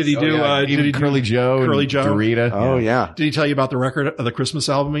Stooges. Did he do? Did he Curly Joe? Curly Joe? Dorita? Oh yeah. Did he tell you about the record of the Christmas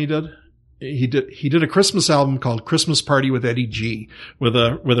album he did? He did a Christmas album called Christmas Party with Eddie G with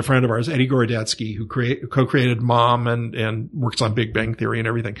a friend of ours, Eddie Gorodatsky, who co-created Mom and works on Big Bang Theory and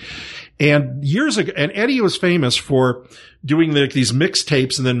everything. And years ago, and Eddie was famous for doing these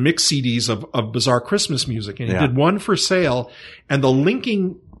mixtapes and then mix CDs of bizarre Christmas music. And he did one for sale, and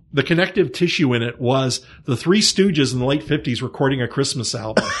the connective tissue in it was the Three Stooges in the late 50s recording a Christmas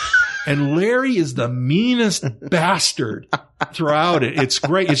album. And Larry is the meanest bastard throughout it. It's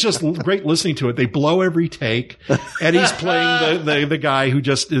great. It's just great listening to it. They blow every take. Eddie's playing the guy who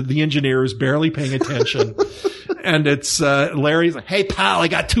the engineer is barely paying attention. And it's, Larry's like, "Hey pal, I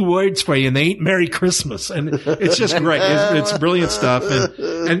got 2 words for you and they ain't Merry Christmas." And it's just great. It's brilliant stuff.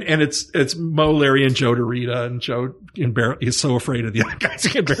 And it's Mo, Larry, and Joe Dorita, and Joe he's so afraid of the other guys. He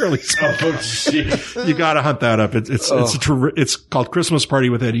can barely speak. Oh, jeez. You gotta hunt that up. It's called Christmas Party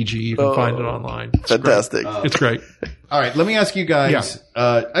with Eddie G. You can find it online. It's fantastic. It's great. All right. Let me ask you guys,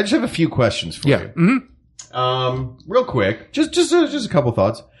 I just have a few questions for you. Mm-hmm. Real quick, just a couple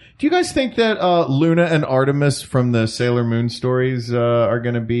thoughts. Do you guys think that Luna and Artemis from the Sailor Moon stories are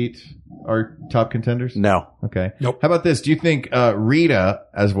going to beat our top contenders? No. Okay. Nope. How about this? Do you think Rita,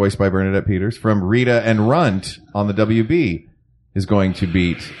 as voiced by Bernadette Peters, from Rita and Runt on the WB, is going to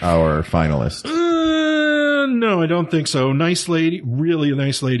beat our finalists? No, I don't think so. Nice lady, really a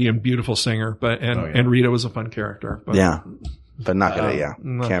nice lady and beautiful singer, and Rita was a fun character. But, but not gonna.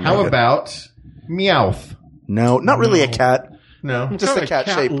 No. How about Meowth? No, not really a cat. No, just a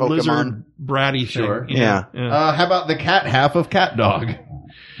cat-shaped Pokemon. Lizard, bratty sure. thing. Yeah. How about the cat half of Cat Dog?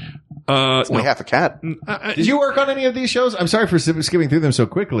 It's only half a cat. Did you work on any of these shows? I'm sorry for skimming through them so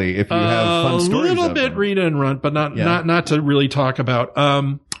quickly. If you have fun stories, a little bit Rita and Runt, but not to really talk about.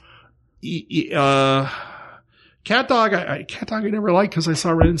 Cat Dog, I never liked because I saw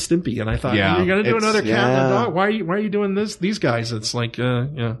Ren and Stimpy and I thought, you're going to do another cat and dog? Why are you doing this? These guys, it's like,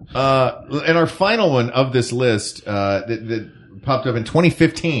 And our final one of this list, that popped up in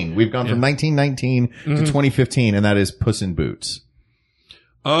 2015. We've gone from 1919 to 2015, and that is Puss in Boots.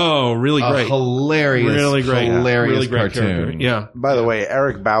 Oh, really great. Hilarious really great cartoon. Character. Yeah. By the way,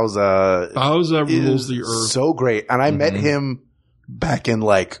 Eric Bauza rules the earth. So great. And I met him back in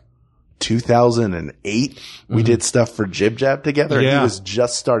like 2008. We did stuff for Jib Jab together. Yeah. He was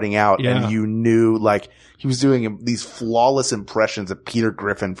just starting out and you knew like he was doing these flawless impressions of Peter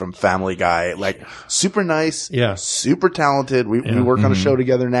Griffin from Family Guy. Like super nice. Yeah. Super talented. We work on a show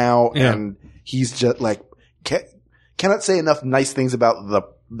together now and he's just like, cannot say enough nice things about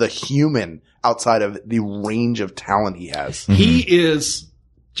the human outside of the range of talent he has. He is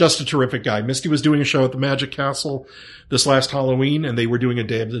just a terrific guy. Misty was doing a show at the Magic Castle this last Halloween, and they were doing a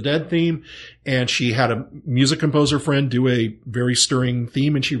Day of the Dead theme, and she had a music composer friend do a very stirring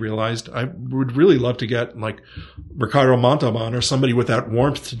theme, and she realized, I would really love to get like Ricardo Montalban or somebody with that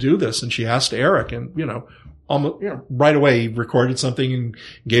warmth to do this. And she asked Eric, and almost right away he recorded something and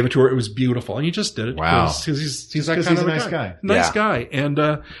gave it to her. It was beautiful, and he just did it. Wow, he's that kind of a nice guy. Nice guy, and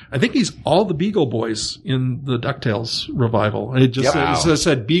I think he's all the Beagle Boys in the DuckTales revival. And it just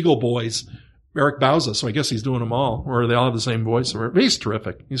said Beagle Boys, Eric Bauza, so I guess he's doing them all, or they all have the same voice. He's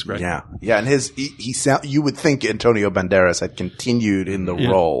terrific. He's great. Yeah, and he sound. You would think Antonio Banderas had continued in the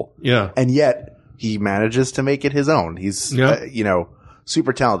role, and yet he manages to make it his own. He's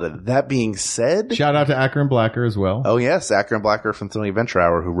super talented. That being said, shout out to Akron Blacker as well. Oh yes, Akron Blacker from Tony Venture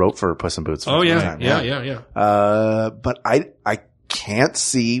Hour, who wrote for Puss in Boots. Oh yeah. But I can't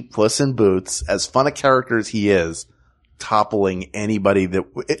see Puss in Boots, as fun a character as he is, toppling anybody that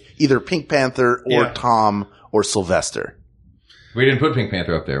either Pink Panther or Tom or Sylvester. We didn't put Pink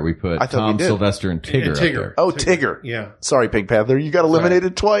Panther up there. We put Tom, Sylvester, and Tigger up there. Oh, Tigger. Yeah. Sorry, Pink Panther. You got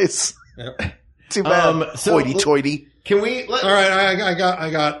eliminated twice. Yep. Too bad. Hoity-toity. Can we? All right, I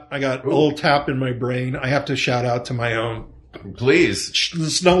got a little tap in my brain. I have to shout out to my own. Please.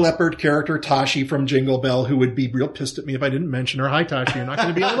 The Snow Leopard character, Tashi from Jingle Bell, who would be real pissed at me if I didn't mention her. Hi, Tashi. You're not going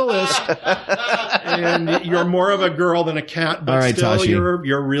to be on the list. And you're more of a girl than a cat, but still Tashi.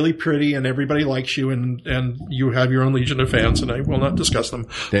 You're really pretty and everybody likes you and you have your own legion of fans, and I will not discuss them.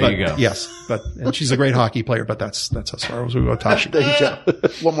 You go. Yes. And she's a great hockey player, but that's as far as we go, Tashi. There you go.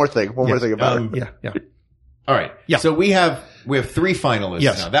 One more thing about her. Yeah. All right. Yeah. So we have 3 finalists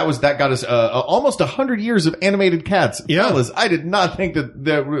now. That got us almost 100 years of animated cats. Yeah. Fellas, I did not think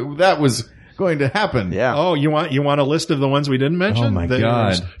that was going to happen. Yeah. Oh, you want a list of the ones we didn't mention? Oh my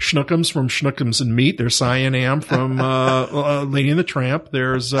God. Schnookums from Schnookums and Meat. There's Cyan Am from Lady and the Tramp.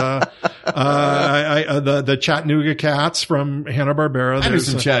 There's the Chattanooga Cats from Hanna-Barbera. I knew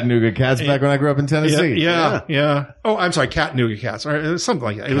some Chattanooga Cats back when I grew up in Tennessee. Yeah. Oh, I'm sorry, Cattanooga Cats. Or something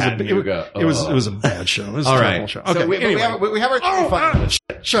like that. It was a bad show. It was a terrible show. Okay. So we have our 2 finalists.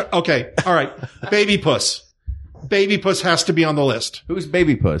 Shut. Okay. All right. Baby Puss. Baby Puss has to be on the list. Who's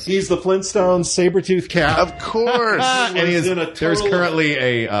Baby Puss? He's the Flintstones saber-toothed cat. Of course. And there's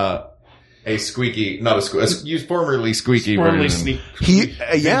currently a squeaky, not a squeaky, formerly squeaky version.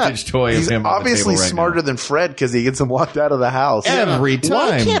 Vintage toy he's of him. Obviously smarter than Fred because he gets him locked out of the house. Every time.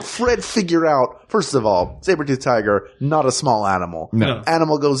 Why can't Fred figure out, first of all, saber-toothed tiger, not a small animal. No.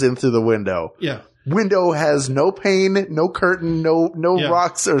 Animal goes in through the window. Yeah. Window has no pane, no curtain, no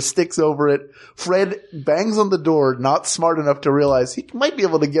rocks or sticks over it. Fred bangs on the door, not smart enough to realize he might be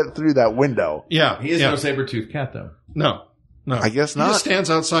able to get through that window. Yeah. He is no saber-toothed cat, though. No. I guess not. He just stands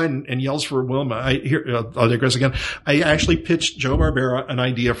outside and yells for Wilma. I'll digress again. I actually pitched Joe Barbera an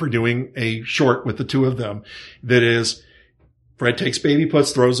idea for doing a short with the two of them. That is, Fred takes Baby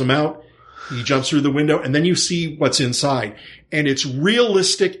Puss, throws him out. He jumps through the window, and then you see what's inside. And it's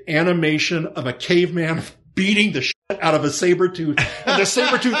realistic animation of a caveman beating the shit out of a saber-tooth. And the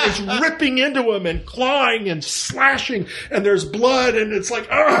saber-tooth is ripping into him and clawing and slashing. And there's blood, and it's like,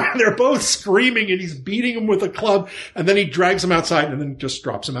 and they're both screaming, and he's beating him with a club. And then he drags him outside, and then just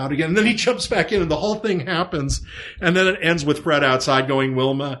drops him out again. And then he jumps back in, and the whole thing happens. And then it ends with Fred outside going,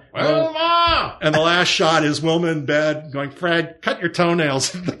 Wilma. Wilma! And the last shot is Wilma in bed going, Fred, cut your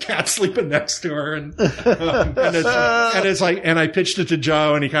toenails. And the cat's sleeping next to her. And it's like, and I pitched it to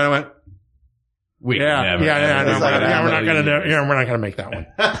Joe, and he kind of went, we're not going to make that one.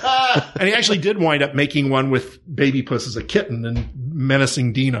 And he actually did wind up making one with Baby Puss as a kitten and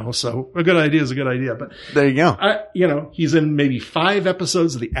menacing Dino. So a good idea is a good idea. But there you go. He's in maybe 5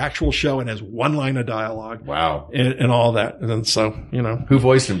 episodes of the actual show and has 1 line of dialogue. Wow. And all that. And then so, Who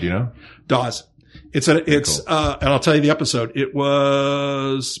voiced him? Do you know? Dawes. And I'll tell you the episode. It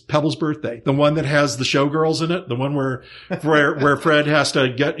was Pebble's birthday. The one that has the showgirls in it. The one where Fred has to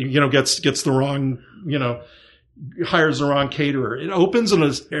gets the wrong, hires the wrong caterer. It opens in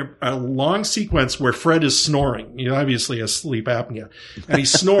a long sequence where Fred is snoring. Obviously has sleep apnea. And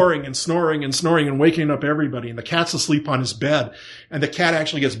he's snoring and snoring and snoring and waking up everybody. And the cat's asleep on his bed. And the cat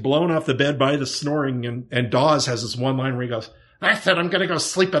actually gets blown off the bed by the snoring. And Dawes has this one line where he goes, I said I'm going to go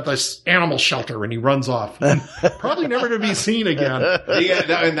sleep at this animal shelter, and he runs off. Probably never to be seen again.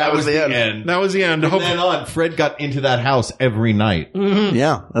 And that was the end. That was the end. From then on, Fred got into that house every night. Mm-hmm.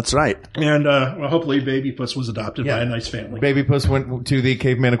 Yeah, that's right. And hopefully Baby Puss was adopted by a nice family. Baby Puss went to the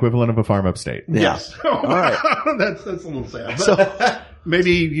caveman equivalent of a farm upstate. Yeah. Yes. All right. That's a little sad. But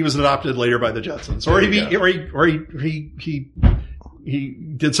maybe he was adopted later by the Jetsons, or he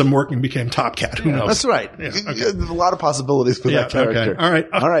did some work and became Top Cat. Who knows? That's right. Yeah, okay. There's a lot of possibilities for that character. Okay.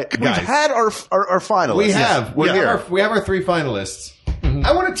 All right. We've had our finalists. We have. We're We have our 3 finalists. Mm-hmm.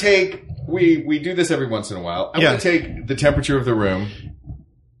 I want to take, we do this every once in a while. I want to take the temperature of the room.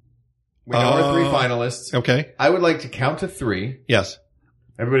 We know our 3 finalists. Okay. I would like to count to 3. Yes.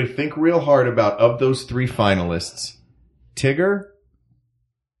 Everybody think real hard about, of those 3 finalists, Tigger,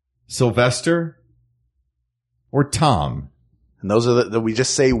 Sylvester, or Tom. And those are we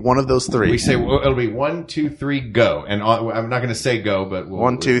just say one of those 3. We say, it'll be 1, 2, 3, go. And I'm not going to say go, but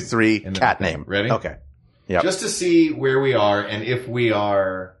 1, 2, 3, cat name. Ready? Okay. Yeah. Just to see where we are and if we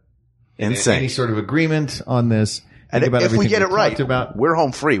are in any sort of agreement on this. And if we get it right, we're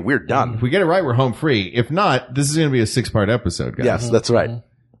home free. We're done. If we get it right, we're home free. If not, this is going to be a 6-part episode, guys. Yes, that's right.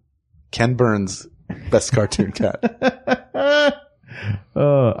 Ken Burns, best cartoon cat.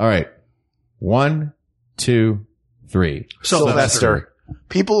 All right. 1, 2, 3. Sylvester.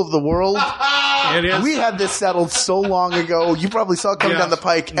 People of the world. We had this settled so long ago. You probably saw it coming down the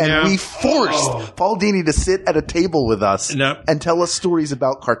pike, and we forced Paul Dini to sit at a table with us and tell us stories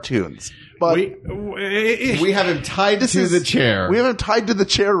about cartoons. But we have him tied to the chair. We have him tied to the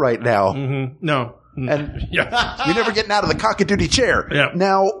chair right now. Mm-hmm. No. And you're never getting out of the cock-a-doodle chair. Yeah.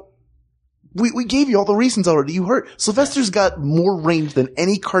 Now, we gave you all the reasons already. You heard Sylvester's got more range than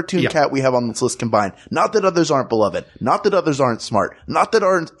any cartoon cat we have on this list combined. Not that others aren't beloved. Not that others aren't smart. Not that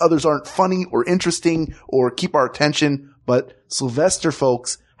others aren't funny or interesting or keep our attention. But Sylvester,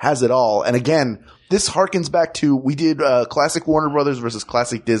 folks, has it all. And again, this harkens back to, we did classic Warner Brothers versus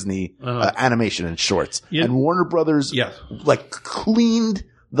classic Disney animation and shorts. Yeah. And Warner Brothers cleaned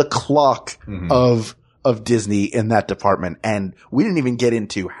the clock of Disney in that department. And we didn't even get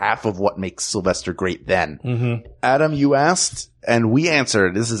into half of what makes Sylvester great then. Mm-hmm. Adam, you asked and we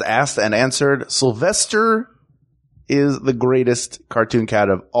answered. This is asked and answered. Sylvester is the greatest cartoon cat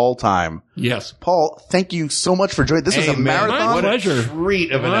of all time. Yes. Paul, thank you so much for joining. This was a marathon. What a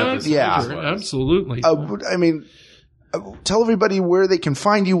treat of an episode. Yeah. Absolutely. I mean, tell everybody where they can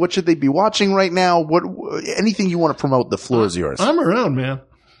find you. What should they be watching right now? Anything you want to promote, the floor is yours. I'm around, man.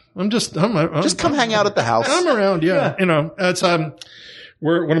 Just come hang out at the house. I'm around, yeah. You know, it's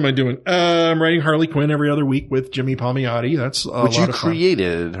what am I doing? I'm writing Harley Quinn every other week with Jimmy Palmiotti. That's which you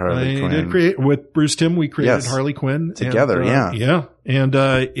created, Harley Quinn. I did create with Bruce Timm. We created Harley Quinn together. Yeah, and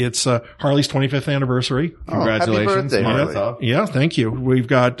it's Harley's 25th anniversary. Congratulations! Happy birthday, yeah, thank you. We've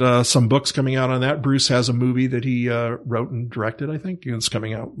got some books coming out on that. Bruce has a movie that he wrote and directed. I think it's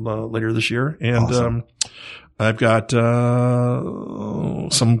coming out later this year, and awesome. I've got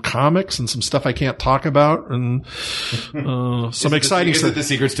some comics and some stuff I can't talk about, and some exciting stuff. Is it the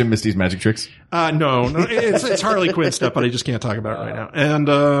secrets to Misty's magic tricks? No, it's Harley Quinn stuff, but I just can't talk about it right now. And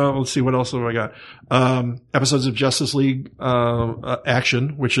let's see, what else have I got? Episodes of Justice League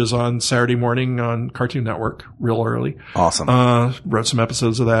Action, which is on Saturday morning on Cartoon Network, real early. Awesome. Wrote some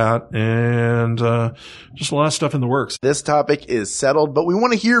episodes of that, and just a lot of stuff in the works. This topic is settled, but we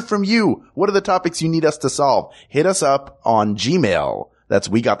want to hear from you. What are the topics you need us to solve? Hit us up on Gmail. That's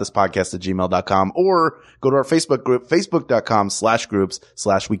wegotThisPodcast@gmail.com, or go to our Facebook group,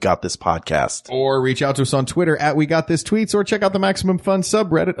 facebook.com/groups/wegotThisPodcast. Or reach out to us on Twitter @WeGotThisTweets, or check out the Maximum Fun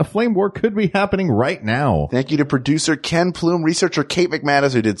subreddit. A flame war could be happening right now. Thank you to producer Ken Plume, researcher Kate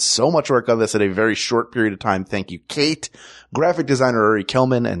McManus, who did so much work on this in a very short period of time. Thank you, Kate. Graphic designer Uri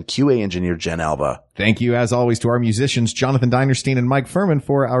Kelman, and QA engineer Jen Alba. Thank you, as always, to our musicians, Jonathan Dinerstein and Mike Furman,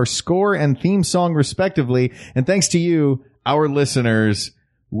 for our score and theme song, respectively. And thanks to you, our listeners.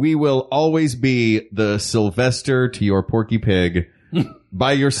 We will always be the Sylvester to your Porky Pig,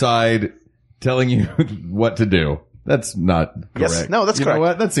 by your side, telling you what to do. That's not correct. Yes. No, that's correct. You know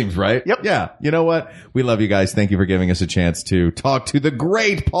what? That seems right. Yep. Yeah. You know what? We love you guys. Thank you for giving us a chance to talk to the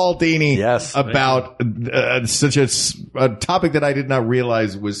great Paul Dini about such a topic that I did not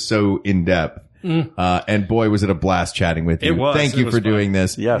realize was so in-depth. And boy, was it a blast chatting with you. It was. Thank you for doing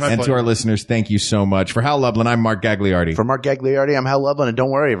this. Yes. And to our listeners, thank you so much. For Hal Lublin, I'm Mark Gagliardi. For Mark Gagliardi, I'm Hal Lublin, and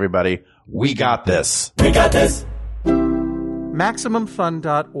don't worry, everybody. We got this. We got this.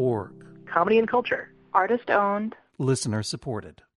 MaximumFun.org. Comedy and culture. Artist owned. Listener supported.